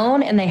their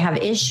own and they have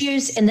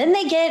issues. And then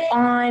they get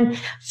on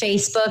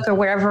Facebook or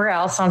wherever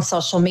else on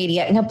social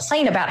media and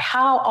complain about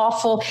how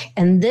awful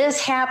and this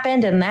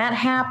happened and that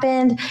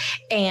happened.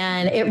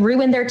 And it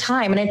ruined their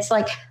time. And it's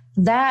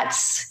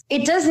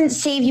it doesn't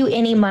save you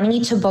any money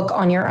to book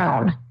on your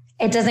own.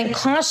 It doesn't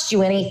cost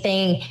you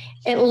anything,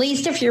 at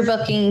least if you're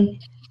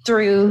booking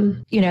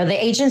through, the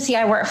agency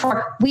I work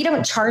for. We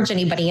don't charge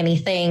anybody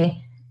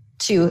anything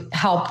to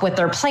help with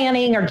their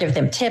planning or give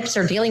them tips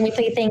or dealing with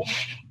anything.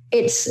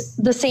 It's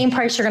the same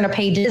price you're going to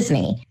pay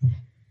Disney,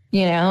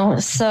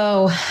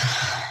 So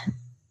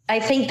I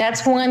think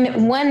that's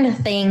one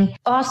thing.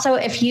 Also,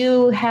 if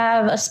you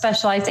have a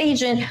specialized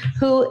agent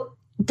who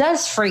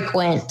does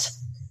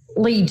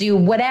frequently do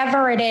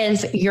whatever it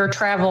is your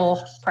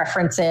travel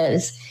preference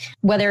is,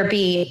 whether it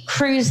be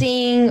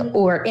cruising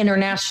or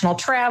international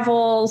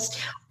travels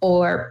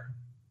or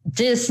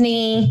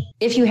Disney,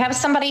 if you have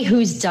somebody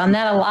who's done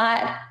that a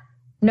lot,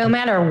 no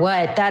matter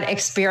what, that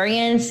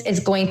experience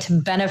is going to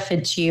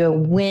benefit you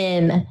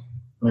when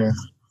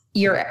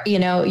you're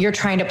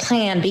trying to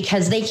plan,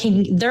 because they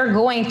should.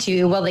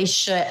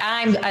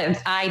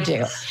 I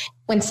do.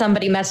 When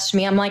somebody messaged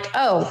me, I'm like,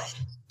 oh,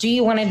 do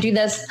you want to do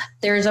this?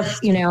 There's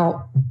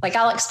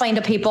I'll explain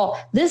to people,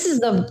 this is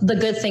the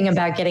good thing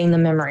about getting the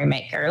memory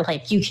maker.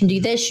 Like, you can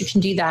do this, you can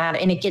do that,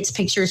 and it gets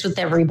pictures with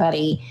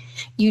everybody.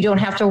 You don't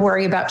have to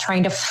worry about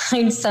trying to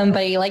find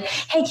somebody like,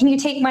 hey, can you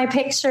take my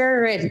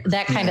picture? And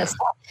that kind of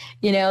stuff,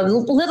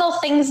 little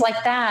things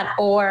like that.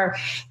 Or,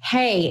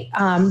 hey,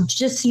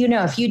 just,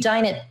 if you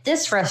dine at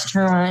this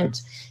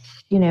restaurant,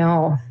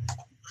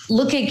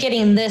 look at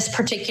getting this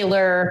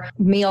particular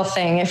meal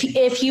thing.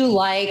 If you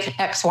like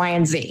X, Y,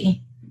 and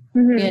Z.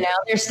 Mm-hmm.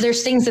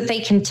 There's things that they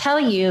can tell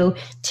you,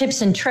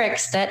 tips and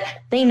tricks that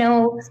they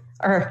know,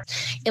 or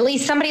at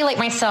least somebody like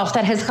myself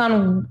that has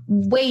gone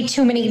way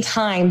too many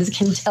times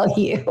can tell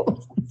you.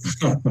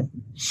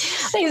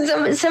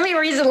 Somebody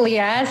recently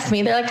asked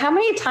me, they're like, how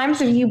many times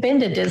have you been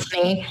to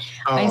Disney?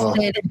 I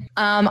said,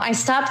 I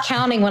stopped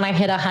counting when I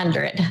hit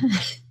 100.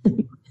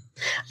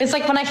 It's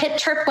like when I hit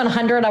trip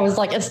 100, I was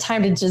like, it's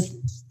time to just,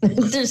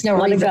 there's no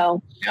reason to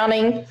go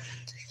counting.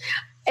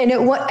 And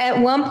at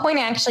one point,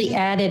 I actually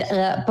added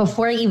up,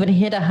 before I even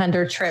hit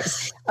 100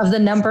 trips, of the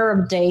number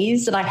of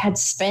days that I had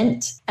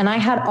spent. And I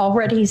had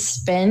already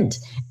spent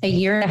a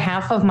year and a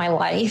half of my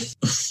life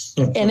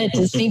in a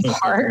Disney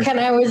park. And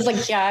I was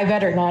like, yeah, I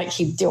better not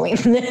keep doing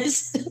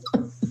this.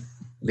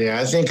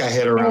 Yeah, I think I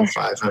hit around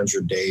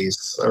 500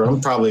 days, or I'm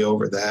probably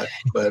over that.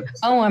 But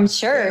I'm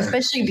sure,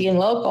 especially being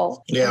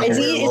local. Yeah, it's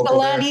a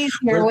lot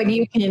easier when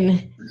you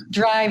can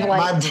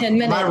drive 10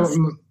 minutes.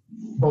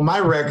 My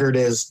record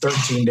is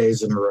 13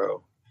 days in a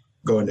row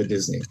going to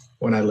Disney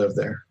when I lived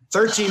there.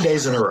 13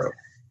 days in a row.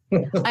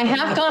 I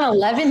have gone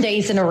 11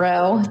 days in a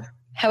row.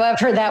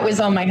 However, that was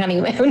on my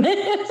honeymoon.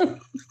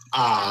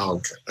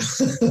 Okay.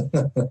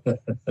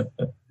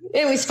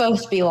 It was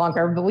supposed to be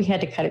longer, but we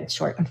had to cut it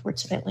short,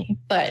 unfortunately.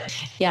 But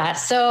yeah,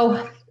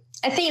 so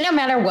I think no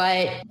matter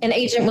what, an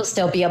agent will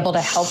still be able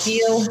to help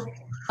you.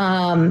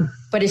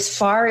 But as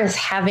far as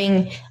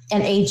having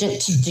an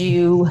agent to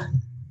do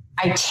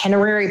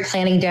itinerary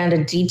planning down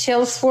to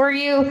details for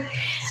you,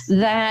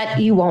 that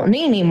you won't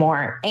need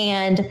anymore.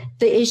 And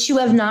the issue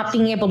of not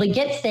being able to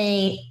get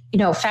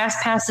fast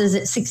passes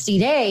at 60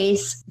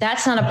 days,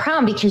 that's not a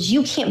problem, because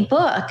you can't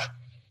book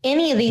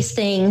any of these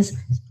things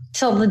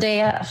till the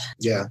day of.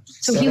 Yeah.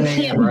 So if you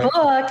can't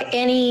book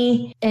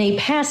any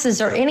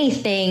passes or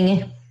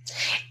anything,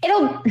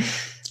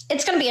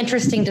 it's going to be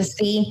interesting to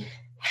see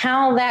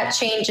how that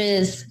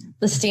changes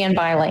the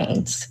standby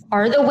lanes.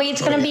 Are the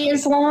waits going to be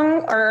as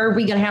long, or are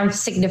we going to have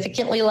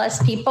significantly less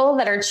people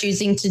that are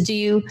choosing to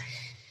do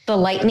the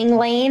lightning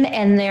lane,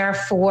 and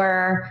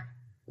therefore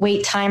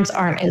wait times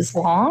aren't as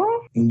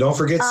long? And don't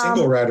forget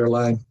single rider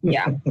line.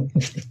 Yeah.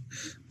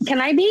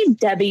 Can I be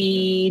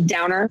Debbie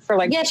Downer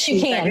for yes,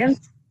 you can.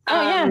 Seconds?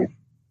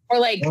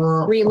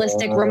 Or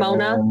realistic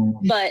Ramona,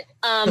 but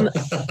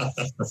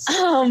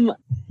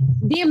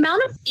the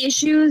amount of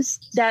issues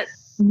that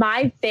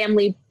my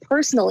family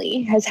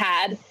personally has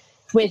had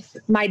with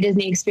my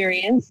Disney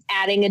experience,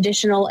 adding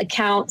additional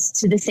accounts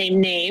to the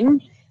same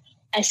name,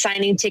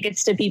 assigning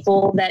tickets to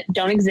people that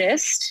don't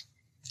exist,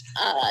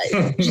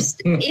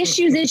 just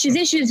issues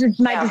with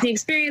my Disney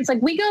experience.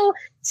 Like, we go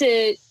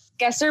to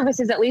guest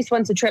services at least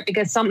once a trip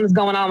because something's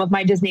going on with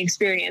my Disney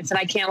experience and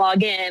I can't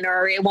log in,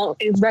 or it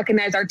won't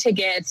recognize our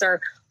tickets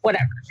or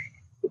whatever.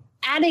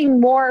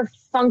 Adding more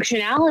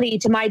functionality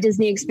to my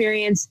Disney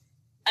experience,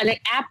 an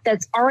app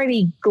that's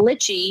already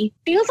glitchy,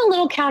 feels a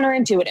little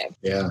counterintuitive.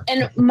 Yeah.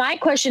 And my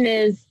question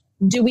is,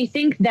 do we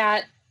think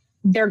that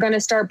they're going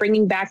to start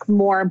bringing back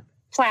more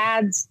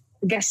plaids,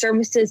 guest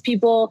services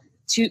people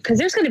because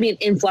there's going to be an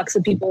influx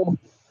of people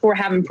who are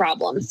having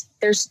problems.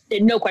 There's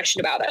no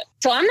question about it.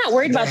 So I'm not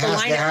worried about the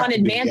line at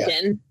Haunted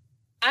Mansion.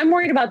 Yeah. I'm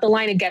worried about the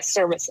line of guest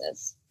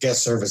services.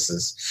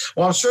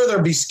 Well, I'm sure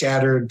they'll be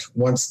scattered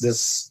once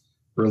this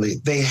really,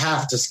 they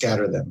have to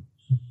scatter them,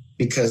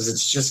 because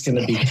it's just going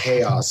to be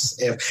chaos.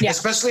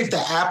 Especially if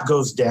the app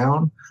goes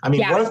down. I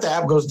mean, what if the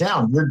app goes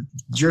down?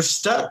 You're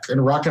stuck in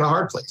a rock and a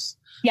hard place.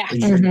 Yeah.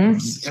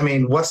 I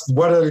mean, what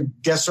are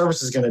guest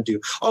services going to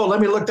do? Oh, let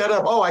me look that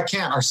up. Oh, I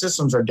can't. Our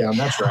systems are down.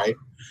 That's right.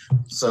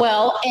 So.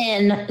 Well,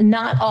 and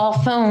not all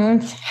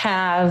phones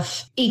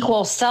have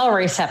equal cell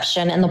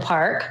reception in the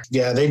park.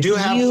 Yeah, they do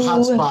have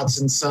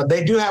hotspots, and so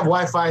they do have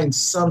Wi-Fi in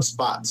some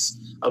spots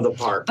of the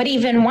park. But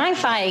even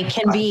Wi-Fi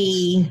can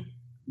be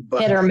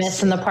hit or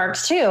miss in the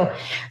parks too.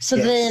 So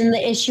then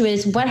the issue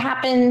is, what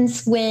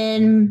happens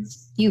when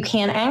you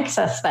can't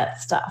access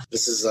that stuff?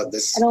 This is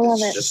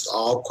just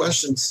all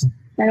questions.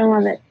 I don't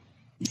love it.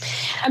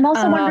 I'm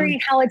also wondering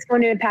how it's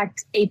going to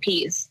impact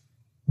APs.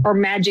 or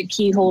magic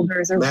key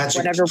holders or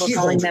whatever we're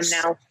calling them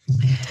now.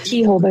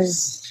 Key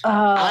holders.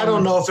 I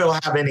don't know if it'll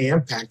have any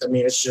impact. I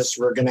mean, it's just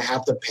we're going to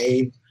have to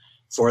pay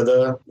for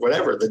the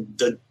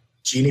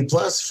Genie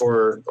Plus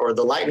or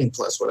the Lightning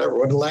Plus,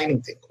 whatever the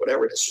Lightning thing,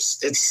 whatever it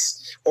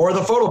is. Or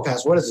the Photo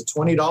Pass. What is it?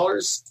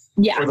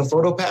 $20 for the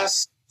Photo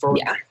Pass for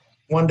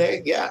one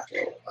day? Yeah.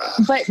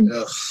 But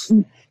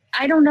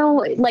I don't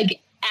know,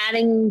 like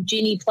adding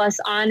Genie Plus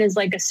on is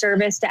like a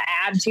service to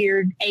add to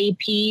your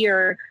AP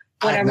or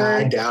whatever.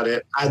 I doubt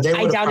it. They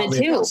would have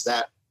probably announced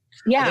that.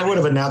 Yeah. They would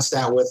have announced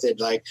that with it,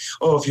 like,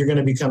 oh, if you're going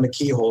to become a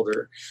key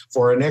holder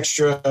for an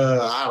extra,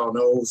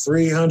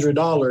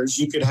 $300,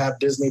 you could have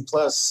Disney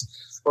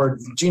Plus or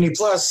Genie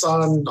Plus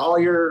on all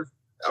your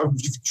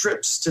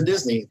trips to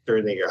Disney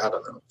during the year. I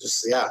don't know.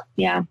 Just, Yeah.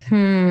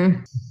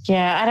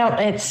 Yeah, I don't,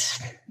 it's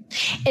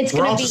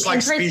going to be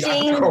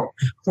interesting.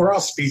 We're all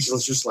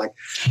speechless, just like.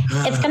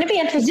 It's going to be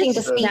interesting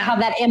to see how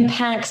that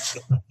impacts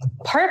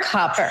park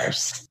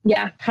hoppers.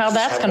 Yeah. How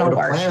that's going to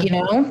work, you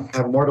know?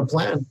 Have more to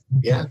plan.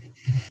 Yeah.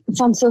 It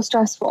sounds so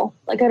stressful.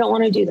 Like, I don't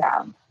want to do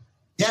that.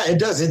 Yeah, it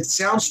does. It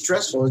sounds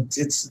stressful.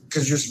 It's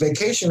because your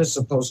vacation is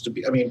supposed to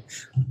be, I mean,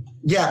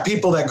 yeah,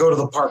 people that go to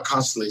the park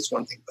constantly is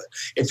one thing, but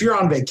if you're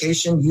on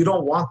vacation, you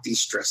don't want these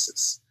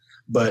stresses.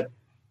 But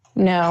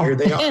no, here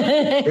they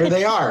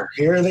are.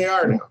 Here they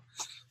are now.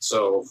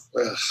 So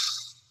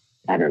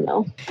I don't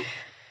know.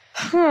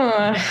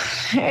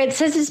 It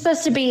says it's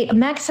supposed to be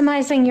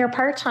maximizing your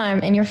part time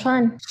and your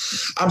fun.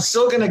 I'm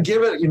still going to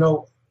give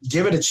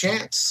it a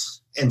chance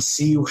and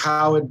see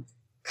how it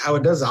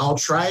does. I'll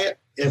try it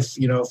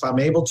if I'm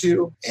able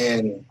to,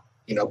 and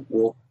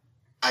I'm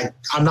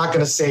not going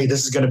to say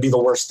this is going to be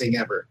the worst thing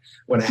ever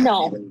when I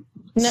haven't even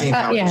seen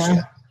how it is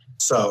yet.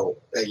 So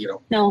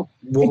no,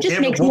 it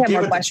just makes me have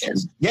more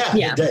questions. Yeah.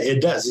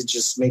 It does. It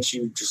just makes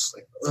you just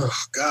like, oh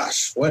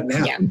gosh, what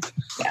now? Yeah.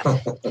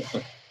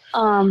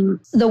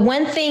 The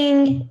one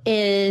thing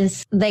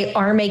is they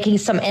are making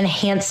some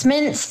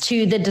enhancements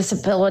to the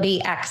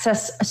Disability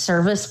Access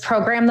Service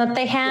program that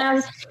they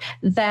have. Yes.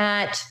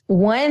 That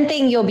one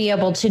thing you'll be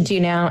able to do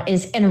now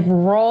is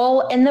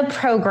enroll in the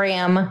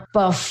program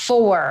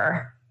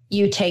before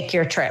you take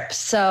your trip.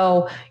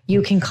 So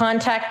you can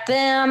contact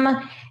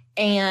them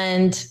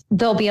and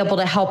they'll be able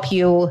to help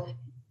you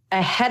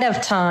ahead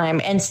of time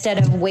instead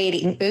of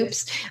waiting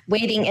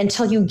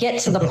until you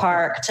get to the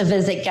park to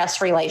visit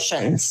guest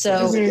relations.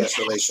 So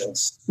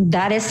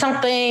that is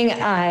something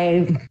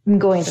I'm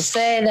going to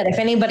say that if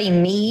anybody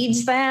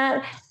needs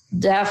that,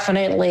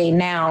 definitely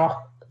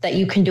now that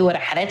you can do it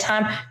ahead of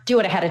time, do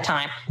it ahead of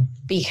time.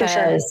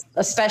 Because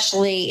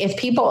especially if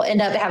people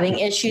end up having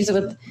issues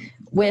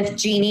with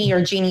Genie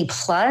or Genie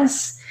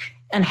Plus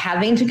and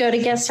having to go to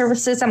guest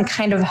services, I'm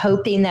kind of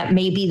hoping that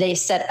maybe they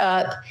set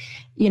up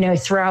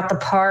throughout the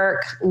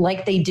park,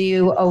 like they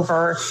do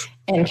over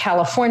in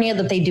California,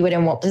 that they do it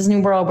in Walt Disney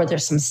World, where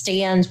there's some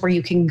stands where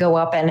you can go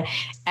up and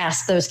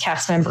ask those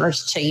cast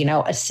members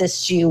to,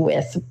 assist you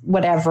with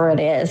whatever it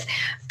is.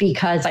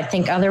 Because I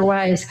think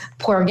otherwise,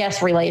 poor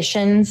guest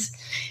relations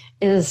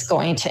is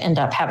going to end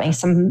up having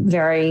some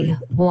very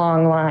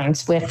long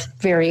lines with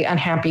very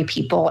unhappy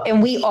people.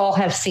 And we all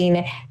have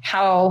seen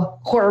how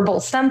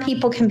horrible some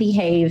people can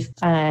behave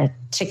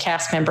to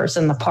cast members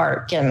in the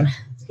park. And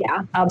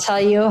yeah, I'll tell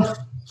you,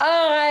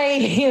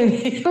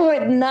 I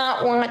would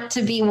not want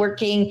to be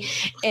working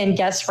in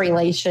guest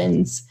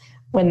relations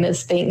when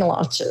this thing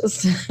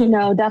launches.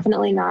 No,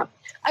 definitely not.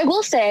 I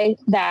will say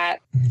that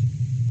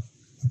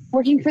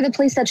working for the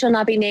place that shall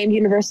not be named,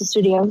 Universal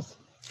Studios,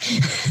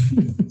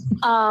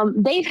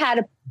 they've had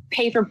a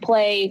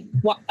pay-for-play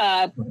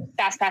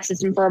fast pass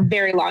system for a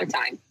very long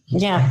time.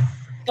 Yeah.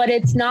 But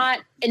it's not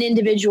an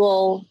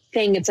individual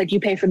thing. It's like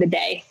you pay for the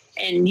day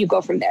and you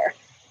go from there.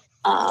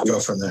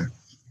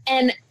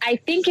 And I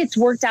think it's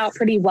worked out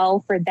pretty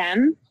well for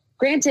them.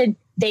 Granted,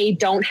 they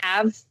don't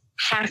have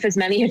half as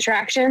many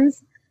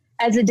attractions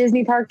as a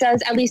Disney park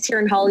does, at least here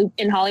in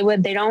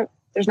Hollywood. They don't.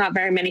 There's not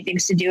very many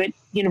things to do at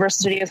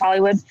Universal Studios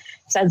Hollywood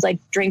besides like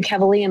drink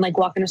heavily and like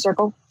walk in a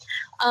circle.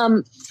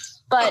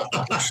 But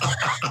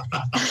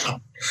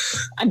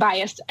I'm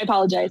biased. I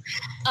apologize.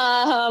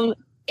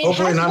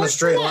 Hopefully not a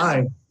straight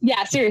line.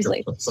 Yeah,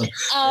 seriously.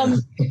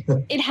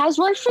 It has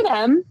worked for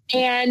them.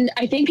 And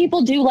I think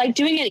people do like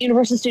doing it at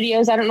Universal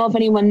Studios. I don't know if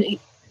anyone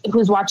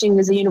who's watching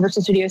is a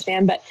Universal Studios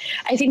fan, but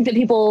I think that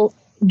people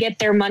get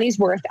their money's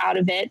worth out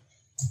of it.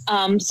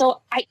 So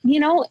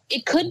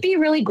it could be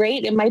really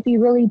great. It might be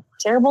really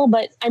terrible,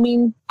 but I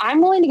mean,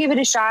 I'm willing to give it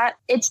a shot.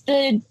 It's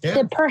the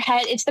per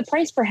head, it's the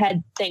price per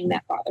head thing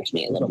that bothers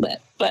me a little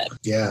bit, but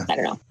I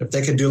don't know. If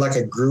they could do like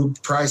a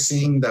group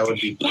pricing, that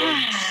would be great.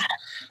 Yeah.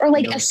 Or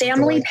like a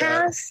family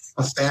pass.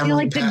 A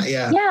family pass,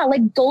 Yeah,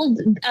 like gold,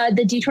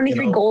 the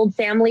D23 gold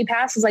family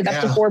pass is like up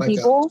to 4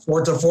 people.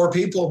 4 to 4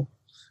 people.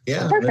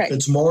 Yeah. Perfect. If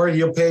it's more,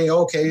 you'll pay,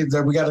 okay,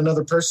 then we got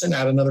another person,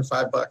 add another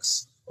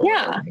 $5.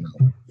 Yeah.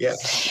 Yeah.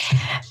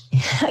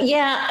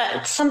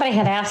 Yeah, somebody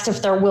had asked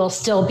if there will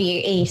still be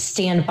a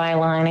standby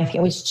line. I think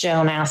it was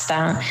Joan asked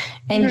that.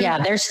 And yeah,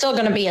 there's still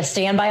going to be a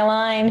standby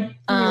line.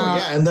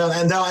 Yeah, and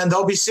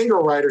they'll be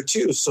single rider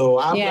too. So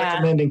I'm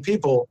recommending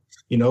people,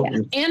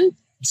 and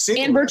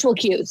virtual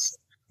queues.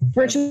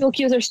 Virtual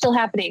queues are still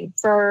happening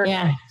for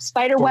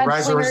Spiderweb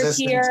Slingers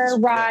here,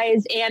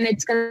 Rise, and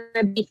it's going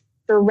to be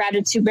for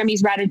Remy's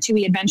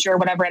Ratatouille Adventure or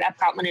whatever at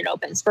Epcot when it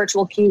opens.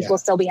 Virtual queues will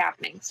still be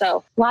happening.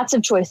 So lots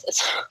of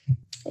choices.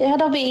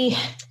 It'll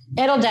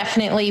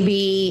definitely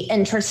be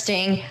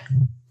interesting.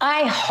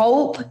 I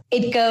hope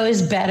it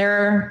goes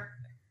better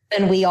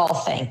than we all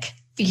think,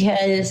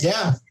 because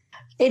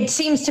it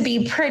seems to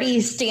be pretty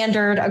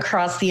standard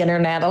across the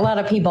internet. A lot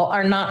of people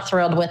are not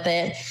thrilled with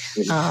it.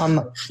 You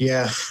go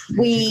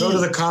to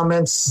the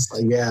comments.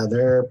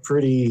 They're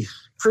pretty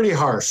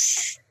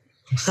harsh.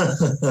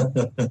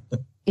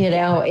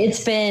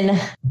 It's been,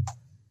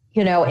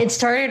 it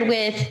started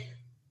with,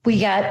 we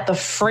got the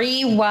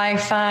free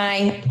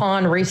Wi-Fi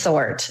on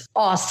resort.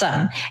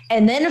 Awesome.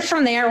 And then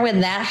from there, when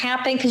that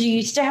happened, because you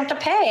used to have to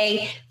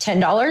pay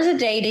 $10 a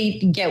day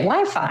to get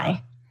Wi-Fi.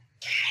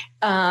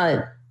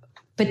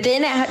 But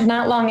then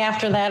not long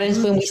after that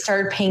is when we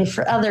started paying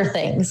for other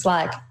things,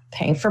 like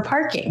paying for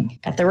parking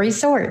at the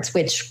resorts,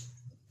 which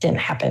didn't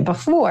happen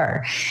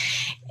before.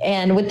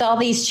 And with all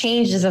these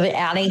changes of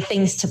adding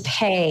things to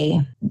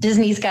pay,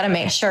 Disney's got to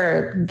make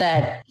sure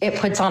that it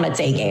puts on its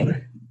A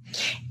game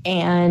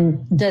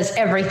and does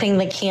everything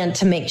they can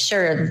to make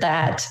sure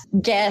that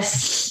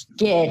guests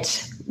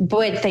get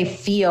what they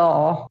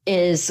feel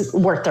is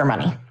worth their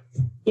money.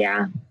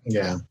 Yeah.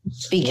 Yeah.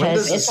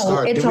 Because it's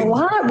a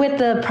lot with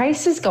the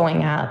prices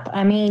going up.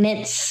 I mean,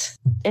 it's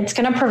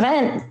going to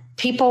prevent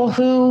people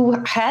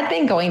who had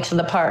been going to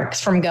the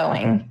parks from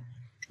going.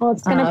 Well,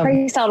 it's going to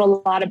price out a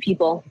lot of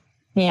people.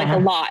 Yeah. Like a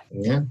lot.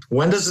 Yeah.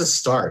 When does this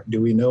start?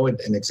 Do we know an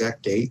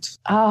exact date?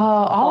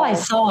 I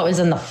saw it was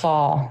in the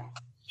fall.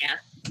 Yeah.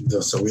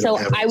 So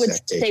I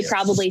would say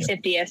probably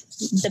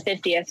 50th. The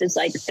 50th is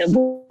like the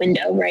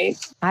window, right?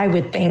 I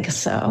would think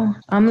so.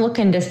 I'm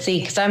looking to see,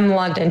 because I'm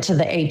logged into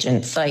the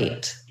agent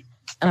site.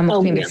 And I'm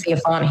looking to see if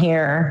on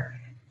here,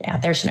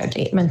 there's no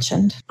date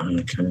mentioned.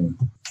 Okay.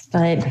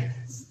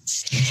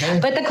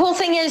 But the cool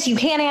thing is you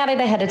can add it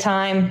ahead of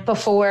time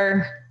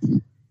before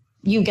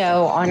you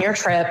go on your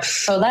trip.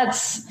 So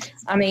that's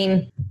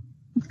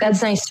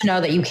nice to know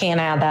that you can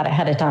add that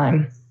ahead of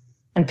time.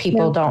 And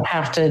people don't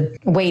have to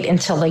wait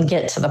until they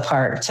get to the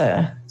park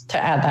to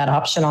add that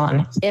option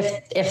on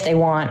if they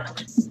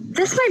want.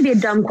 This might be a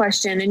dumb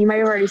question, and you might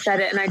have already said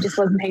it, and I just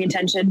wasn't paying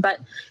attention. But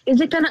is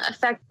it going to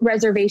affect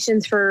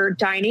reservations for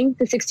dining?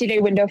 The 60-day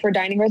window for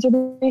dining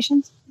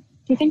reservations?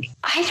 Do you think?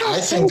 I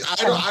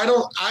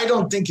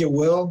don't think it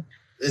will.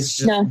 It's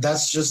just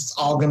that's just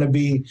all going to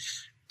be.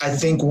 I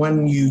think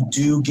when you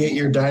do get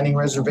your dining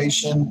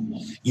reservation,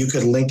 you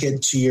could link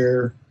it to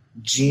your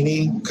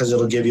Genie, because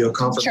it'll give you a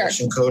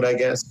confirmation code, I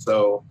guess.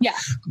 So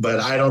but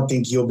I don't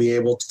think you'll be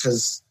able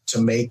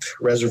to make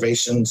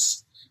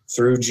reservations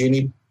through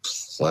Genie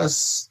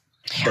Plus.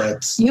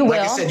 But you will.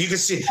 Like I said, you can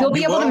see you'll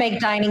be able to make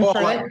dining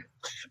through it.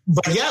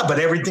 But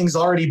everything's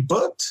already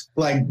booked.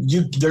 Like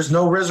there's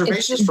no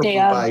reservations for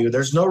Bayou.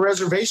 There's no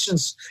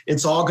reservations.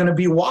 It's all going to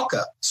be walk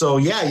up. So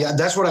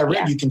that's what I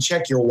read. You can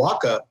check your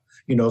walk up.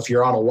 If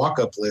you're on a walk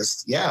up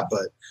list.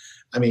 But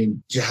I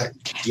mean,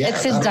 it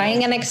says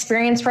dining and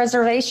experience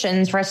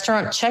reservations,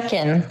 restaurant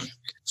check-in.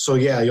 So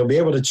you'll be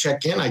able to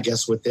check in, I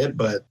guess, with it.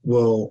 But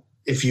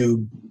if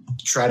you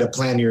try to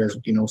plan your,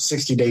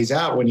 60 days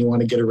out when you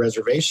want to get a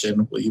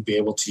reservation, will you be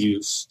able to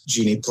use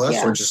Genie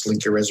Plus or just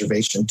link your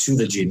reservation to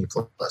the Genie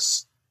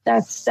Plus?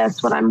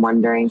 That's what I'm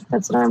wondering.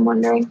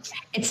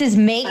 It says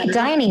make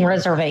dining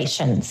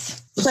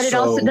reservations. But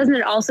doesn't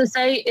it also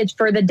say it's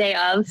for the day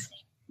of?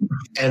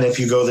 And if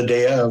you go the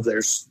day of,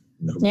 there's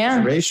no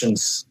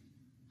reservations.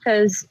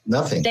 Because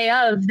nothing. Day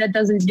of, that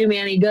doesn't do me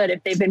any good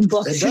if they've been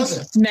booked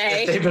since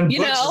May. If they've been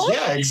booked,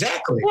 yeah,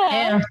 exactly.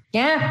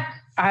 Yeah.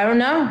 I don't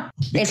know.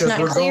 It's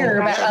not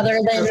clear, but other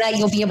than that,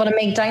 you'll be able to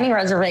make dining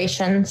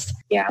reservations.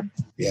 Yeah.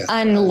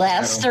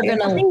 Unless they're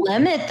going to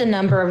limit the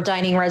number of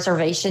dining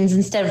reservations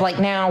instead of like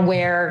now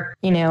where,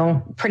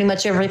 pretty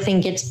much everything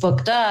gets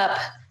booked up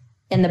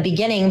in the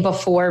beginning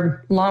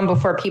long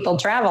before people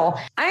travel.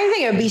 I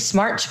think it would be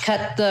smart to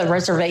cut the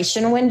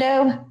reservation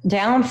window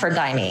down for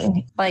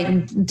dining.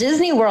 Like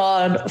Disney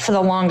World for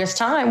the longest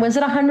time was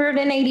at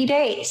 180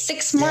 days,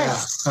 6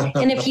 months.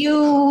 And if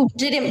you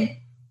didn't,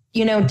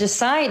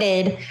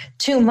 decided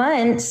 2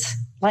 months,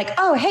 like,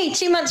 oh, hey,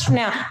 2 months from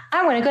now,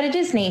 I want to go to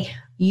Disney.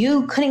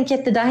 You couldn't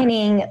get the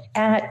dining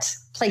at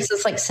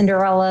places like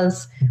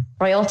Cinderella's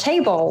Royal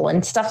Table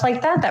and stuff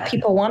like that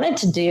people wanted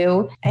to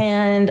do.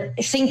 And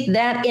I think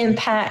that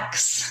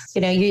impacts,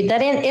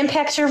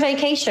 impacts your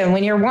vacation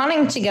when you're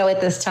wanting to go at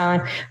this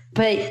time,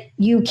 but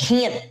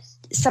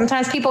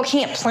sometimes people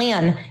can't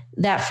plan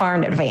that far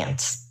in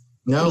advance.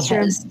 No,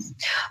 because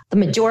the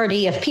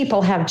majority of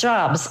people have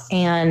jobs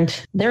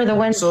and they're the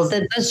ones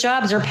that those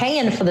jobs are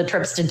paying for the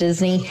trips to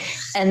Disney,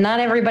 and not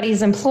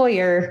everybody's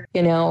employer,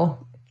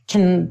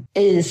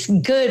 is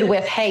good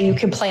with, hey, you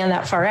can plan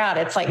that far out.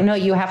 It's like, no,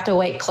 you have to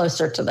wait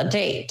closer to the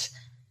date.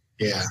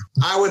 Yeah,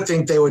 I would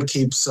think they would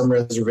keep some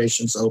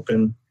reservations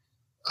open.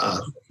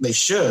 They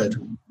should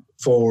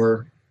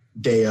for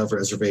day of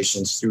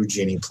reservations through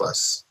Genie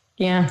Plus.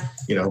 Yeah.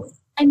 You know,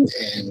 And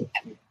and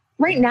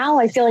right now,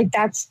 I feel like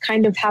that's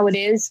kind of how it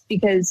is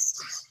because,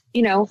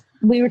 you know,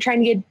 we were trying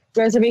to get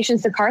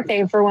reservations to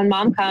Carthay for when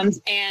mom comes,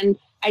 and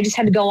I just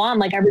had to go on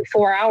like every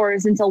 4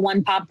 hours until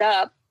one popped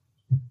up.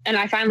 And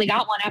I finally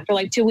got one after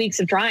like 2 weeks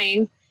of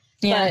trying.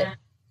 Yeah. But,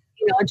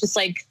 you know, just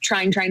like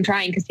trying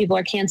because people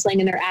are canceling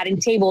and they're adding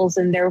tables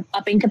and they're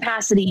upping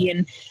capacity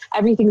and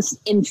everything's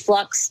in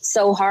flux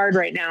so hard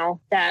right now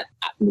that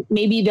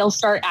maybe they'll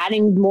start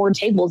adding more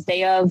tables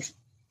day of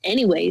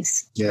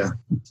anyways. yeah,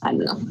 I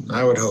don't know.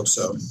 I would hope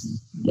so.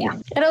 Yeah.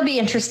 It'll be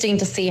interesting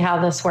to see how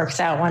this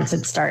works out once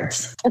it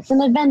starts. It's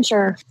an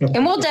adventure.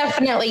 And we'll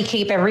definitely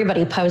keep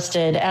everybody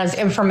posted as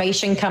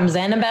information comes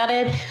in about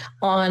it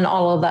on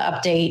all of the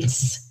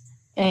updates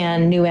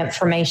and new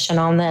information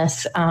on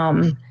this.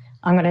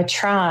 I'm going to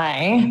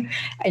try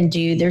and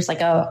there's like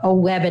a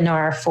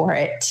webinar for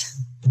it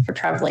for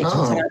travel agents.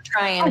 I'm going to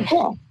try and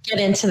get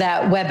into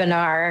that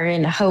webinar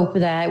and hope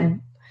that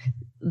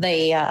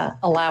they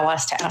allow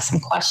us to ask some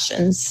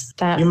questions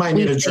that You might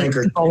need a drink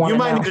or you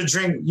might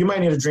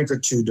need a drink or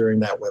two during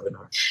that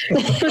webinar.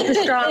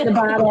 Straw in the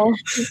bottle.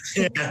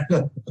 Yeah.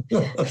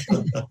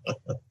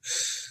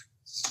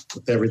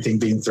 With everything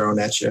being thrown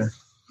at you.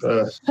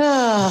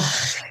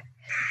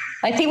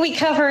 I think we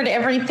covered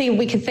everything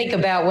we could think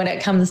about when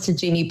it comes to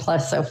Genie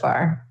Plus so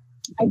far.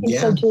 I think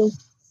so too.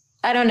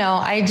 I don't know.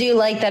 I do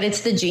like that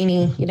it's the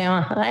Genie. You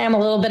know, I am a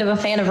little bit of a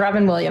fan of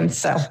Robin Williams,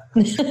 so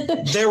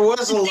There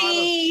was a lot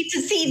to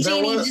see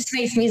Genie just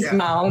makes me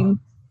smile.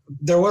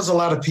 There was a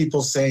lot of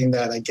people saying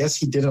that I guess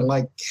he didn't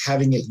like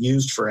having it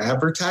used for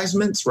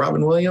advertisements,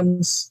 Robin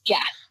Williams.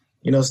 Yeah.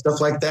 You know, stuff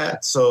like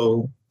that.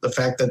 So the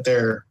fact that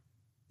they're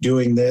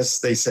doing this,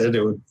 they said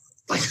it would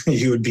like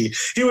he would be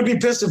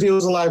pissed if he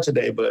was alive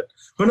today, but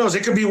who knows?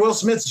 It could be Will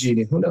Smith's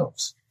Genie. Who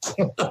knows?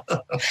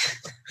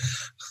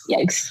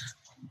 Yikes.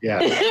 Yeah.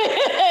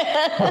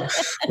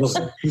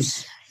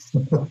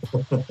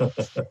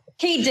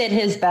 He did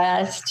his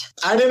best.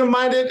 I didn't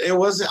mind it.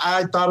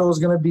 I thought it was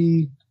going to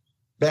be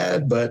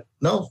bad, but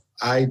no,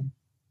 I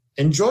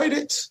enjoyed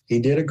it. He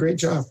did a great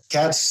job.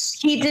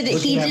 He did the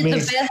best he could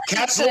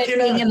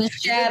being in the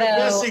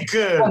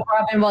shadow of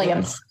Robin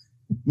Williams.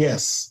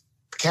 Yes.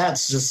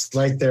 Kat's just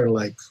right there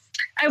like.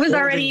 I was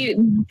already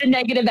the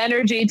negative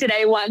energy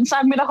today once.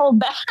 I'm going to hold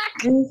back.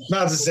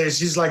 Not to say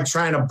she's like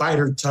trying to bite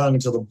her tongue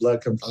until the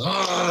blood comes.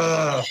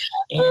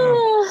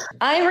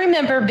 I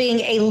remember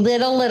being a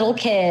little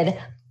kid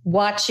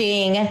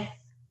watching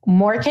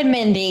Mork and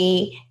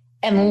Mindy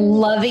and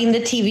loving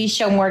the TV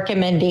show Mork and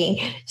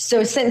Mindy.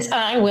 So since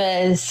I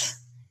was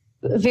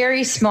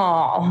very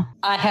small,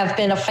 I have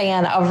been a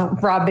fan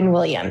of Robin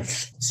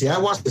Williams. See, I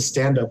watched the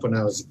stand-up when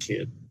I was a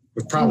kid.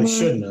 We probably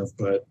shouldn't have,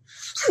 but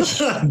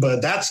but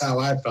that's how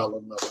I fell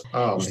in love.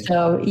 Oh, man.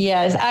 So,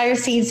 yes, I've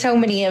seen so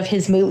many of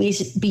his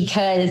movies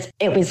because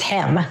it was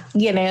him,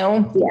 you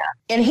know? Yeah.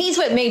 And he's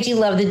what made you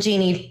love the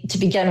Genie to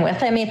begin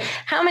with. I mean,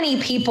 how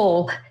many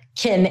people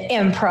can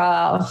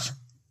improv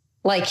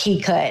like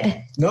he could?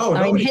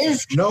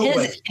 His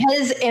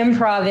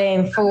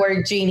improv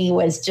for Genie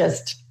was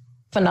just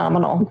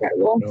phenomenal.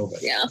 Incredible.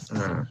 Nobody. Yeah.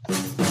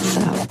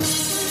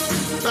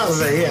 I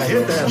was like, yeah,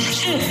 hit that.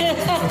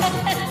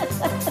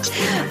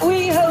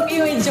 We hope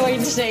you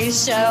enjoyed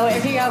today's show.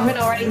 If you haven't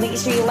already, make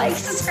sure you like,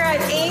 subscribe,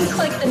 and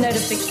click the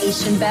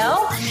notification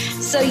bell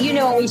so you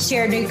know when we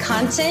share new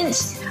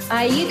content.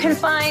 You can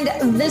find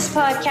this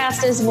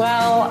podcast as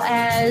well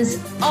as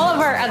all of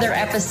our other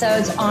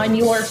episodes on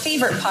your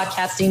favorite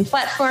podcasting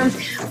platforms,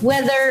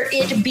 whether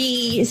it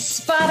be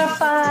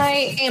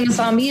Spotify,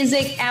 Amazon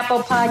Music, Apple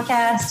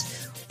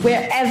Podcasts,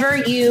 wherever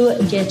you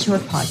get your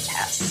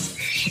podcasts.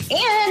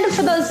 And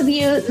for those of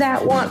you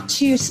that want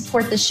to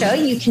support the show,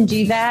 you can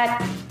do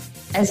that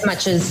as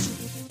much as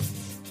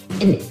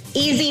an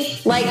easy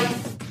like,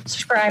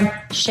 subscribe,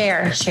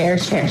 share.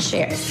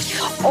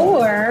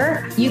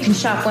 Or you can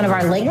shop one of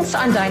our links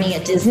on Dining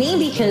at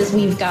Disney because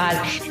we've got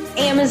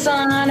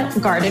Amazon,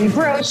 Garden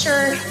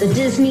Grocer, the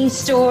Disney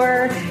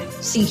Store,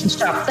 so you can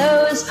shop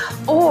those.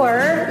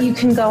 Or you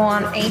can go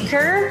on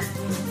Anchor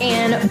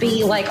and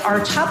be like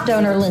our top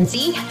donor,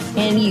 Lindsay,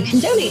 and you can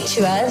donate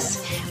to us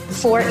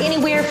for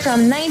anywhere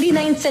from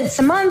 99 cents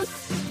a month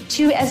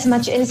to as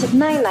much as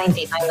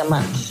 $9.99 a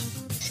month.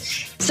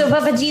 So,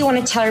 Bubba, do you want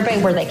to tell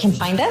everybody where they can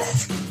find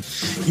us?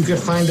 You can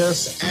find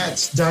us at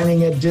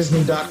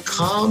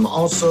diningatdisney.com,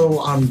 also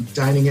on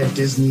Dining at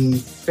Disney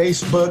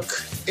Facebook,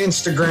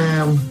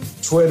 Instagram,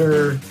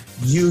 Twitter,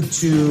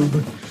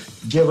 YouTube.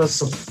 Give us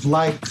a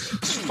like,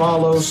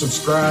 follow,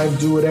 subscribe,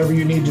 do whatever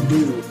you need to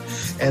do.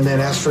 And then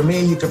as for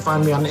me, you can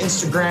find me on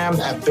Instagram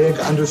at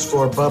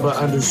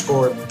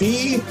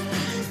big_Bubba_B.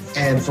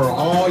 And for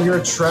all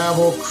your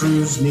travel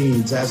cruise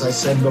needs, as I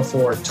said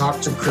before, talk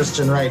to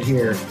Kristen right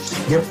here.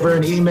 Give her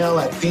an email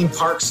at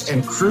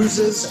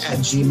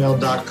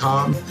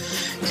themeparksandcruises@gmail.com.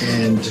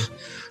 And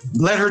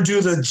let her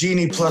do the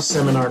Genie Plus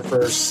seminar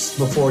first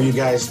before you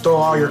guys throw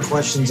all your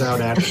questions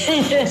out at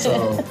her.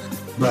 So,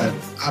 but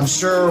I'm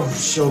sure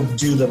she'll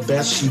do the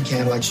best she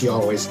can, like she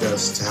always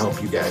does, to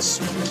help you guys.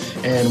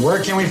 And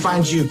where can we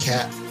find you,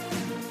 Kat?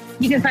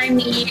 You can find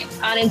me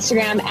on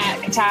Instagram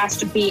at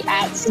catastrophe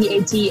at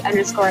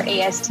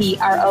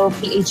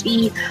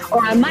CAT_ASTROPHE,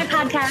 or on my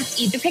podcast,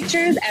 Eat the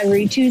Pictures,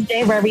 every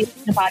Tuesday, wherever you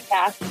listen to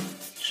podcasts.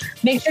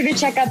 Make sure to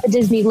check out the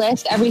Disney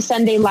List every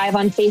Sunday live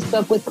on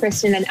Facebook with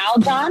Kristen and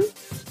Aljon.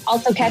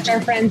 Also catch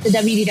our friends, the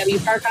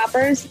WDW Park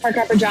Hoppers, Park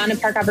Hopper John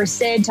and Park Hopper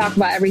Sid, talk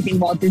about everything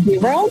Walt Disney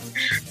World.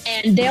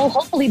 And they'll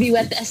hopefully be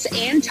with us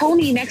and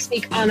Tony next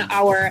week on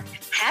our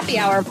Happy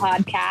Hour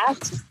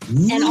podcast.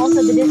 And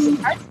also the Disney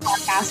Parks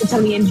podcast with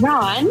Tony and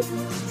John.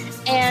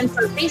 And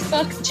for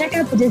Facebook, check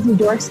out the Disney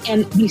Dorks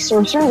and the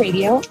Sorcerer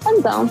Radio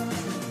Fun Zone.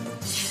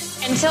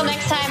 Until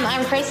next time,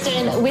 I'm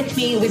Kristen. With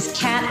me was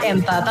Kat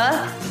and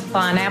Bubba.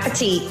 Bon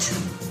appetit.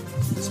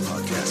 This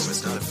podcast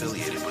is not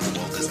affiliated with the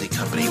Walt Disney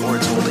Company or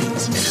its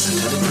holdings and is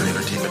intended for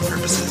entertainment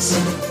purposes.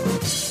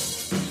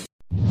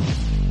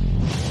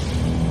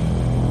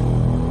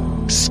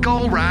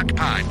 Skull Rock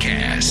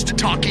Podcast,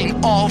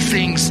 talking all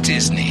things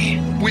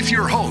Disney, with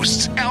your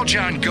hosts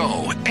Aljon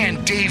Go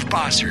and Dave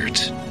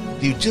Bossert.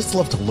 Do you just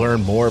love to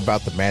learn more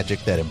about the magic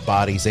that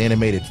embodies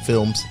animated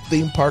films,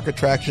 theme park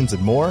attractions,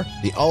 and more?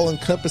 The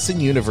all-encompassing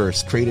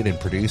universe created and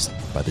produced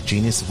by the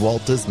genius of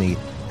Walt Disney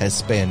has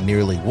spanned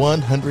nearly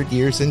 100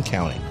 years and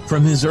counting.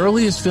 From his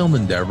earliest film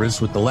endeavors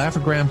with the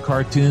Laugh-O-Gram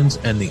cartoons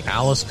and the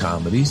Alice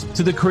comedies,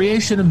 to the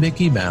creation of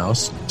Mickey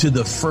Mouse, to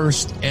the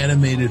first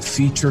animated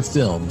feature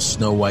film,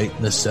 Snow White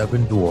and the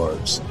Seven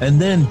Dwarfs, and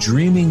then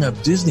dreaming up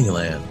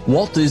Disneyland,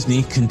 Walt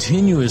Disney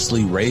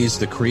continuously raised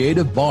the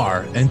creative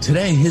bar, and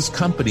today his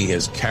company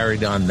has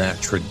carried on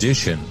that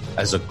tradition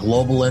as a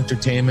global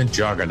entertainment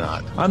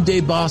juggernaut. I'm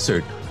Dave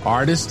Bossert,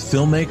 artist,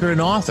 filmmaker,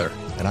 and author.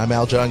 And I'm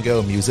Aljon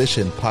Go,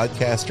 musician,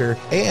 podcaster,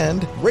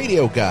 and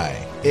radio guy.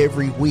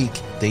 Every week,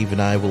 Dave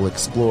and I will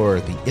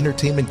explore the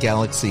entertainment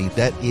galaxy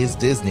that is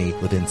Disney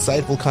with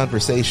insightful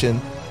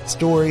conversation,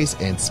 stories,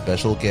 and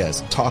special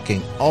guests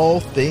talking all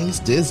things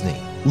Disney.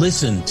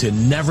 Listen to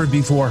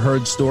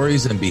never-before-heard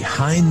stories and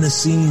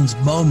behind-the-scenes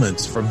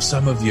moments from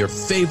some of your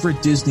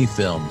favorite Disney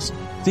films,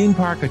 theme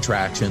park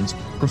attractions,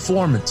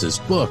 performances,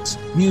 books,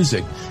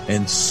 music,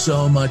 and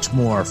so much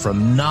more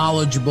from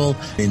knowledgeable,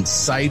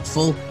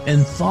 insightful,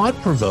 and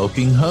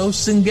thought-provoking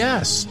hosts and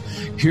guests.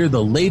 Hear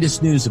the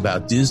latest news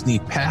about Disney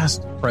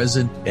past,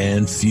 present,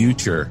 and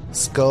future.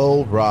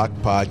 Skull Rock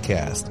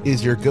Podcast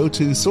is your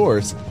go-to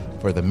source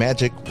for the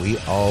magic we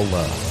all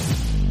love.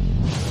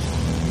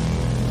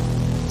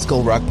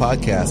 Skull Rock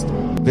Podcast.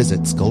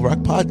 Visit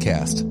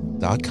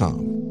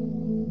skullrockpodcast.com.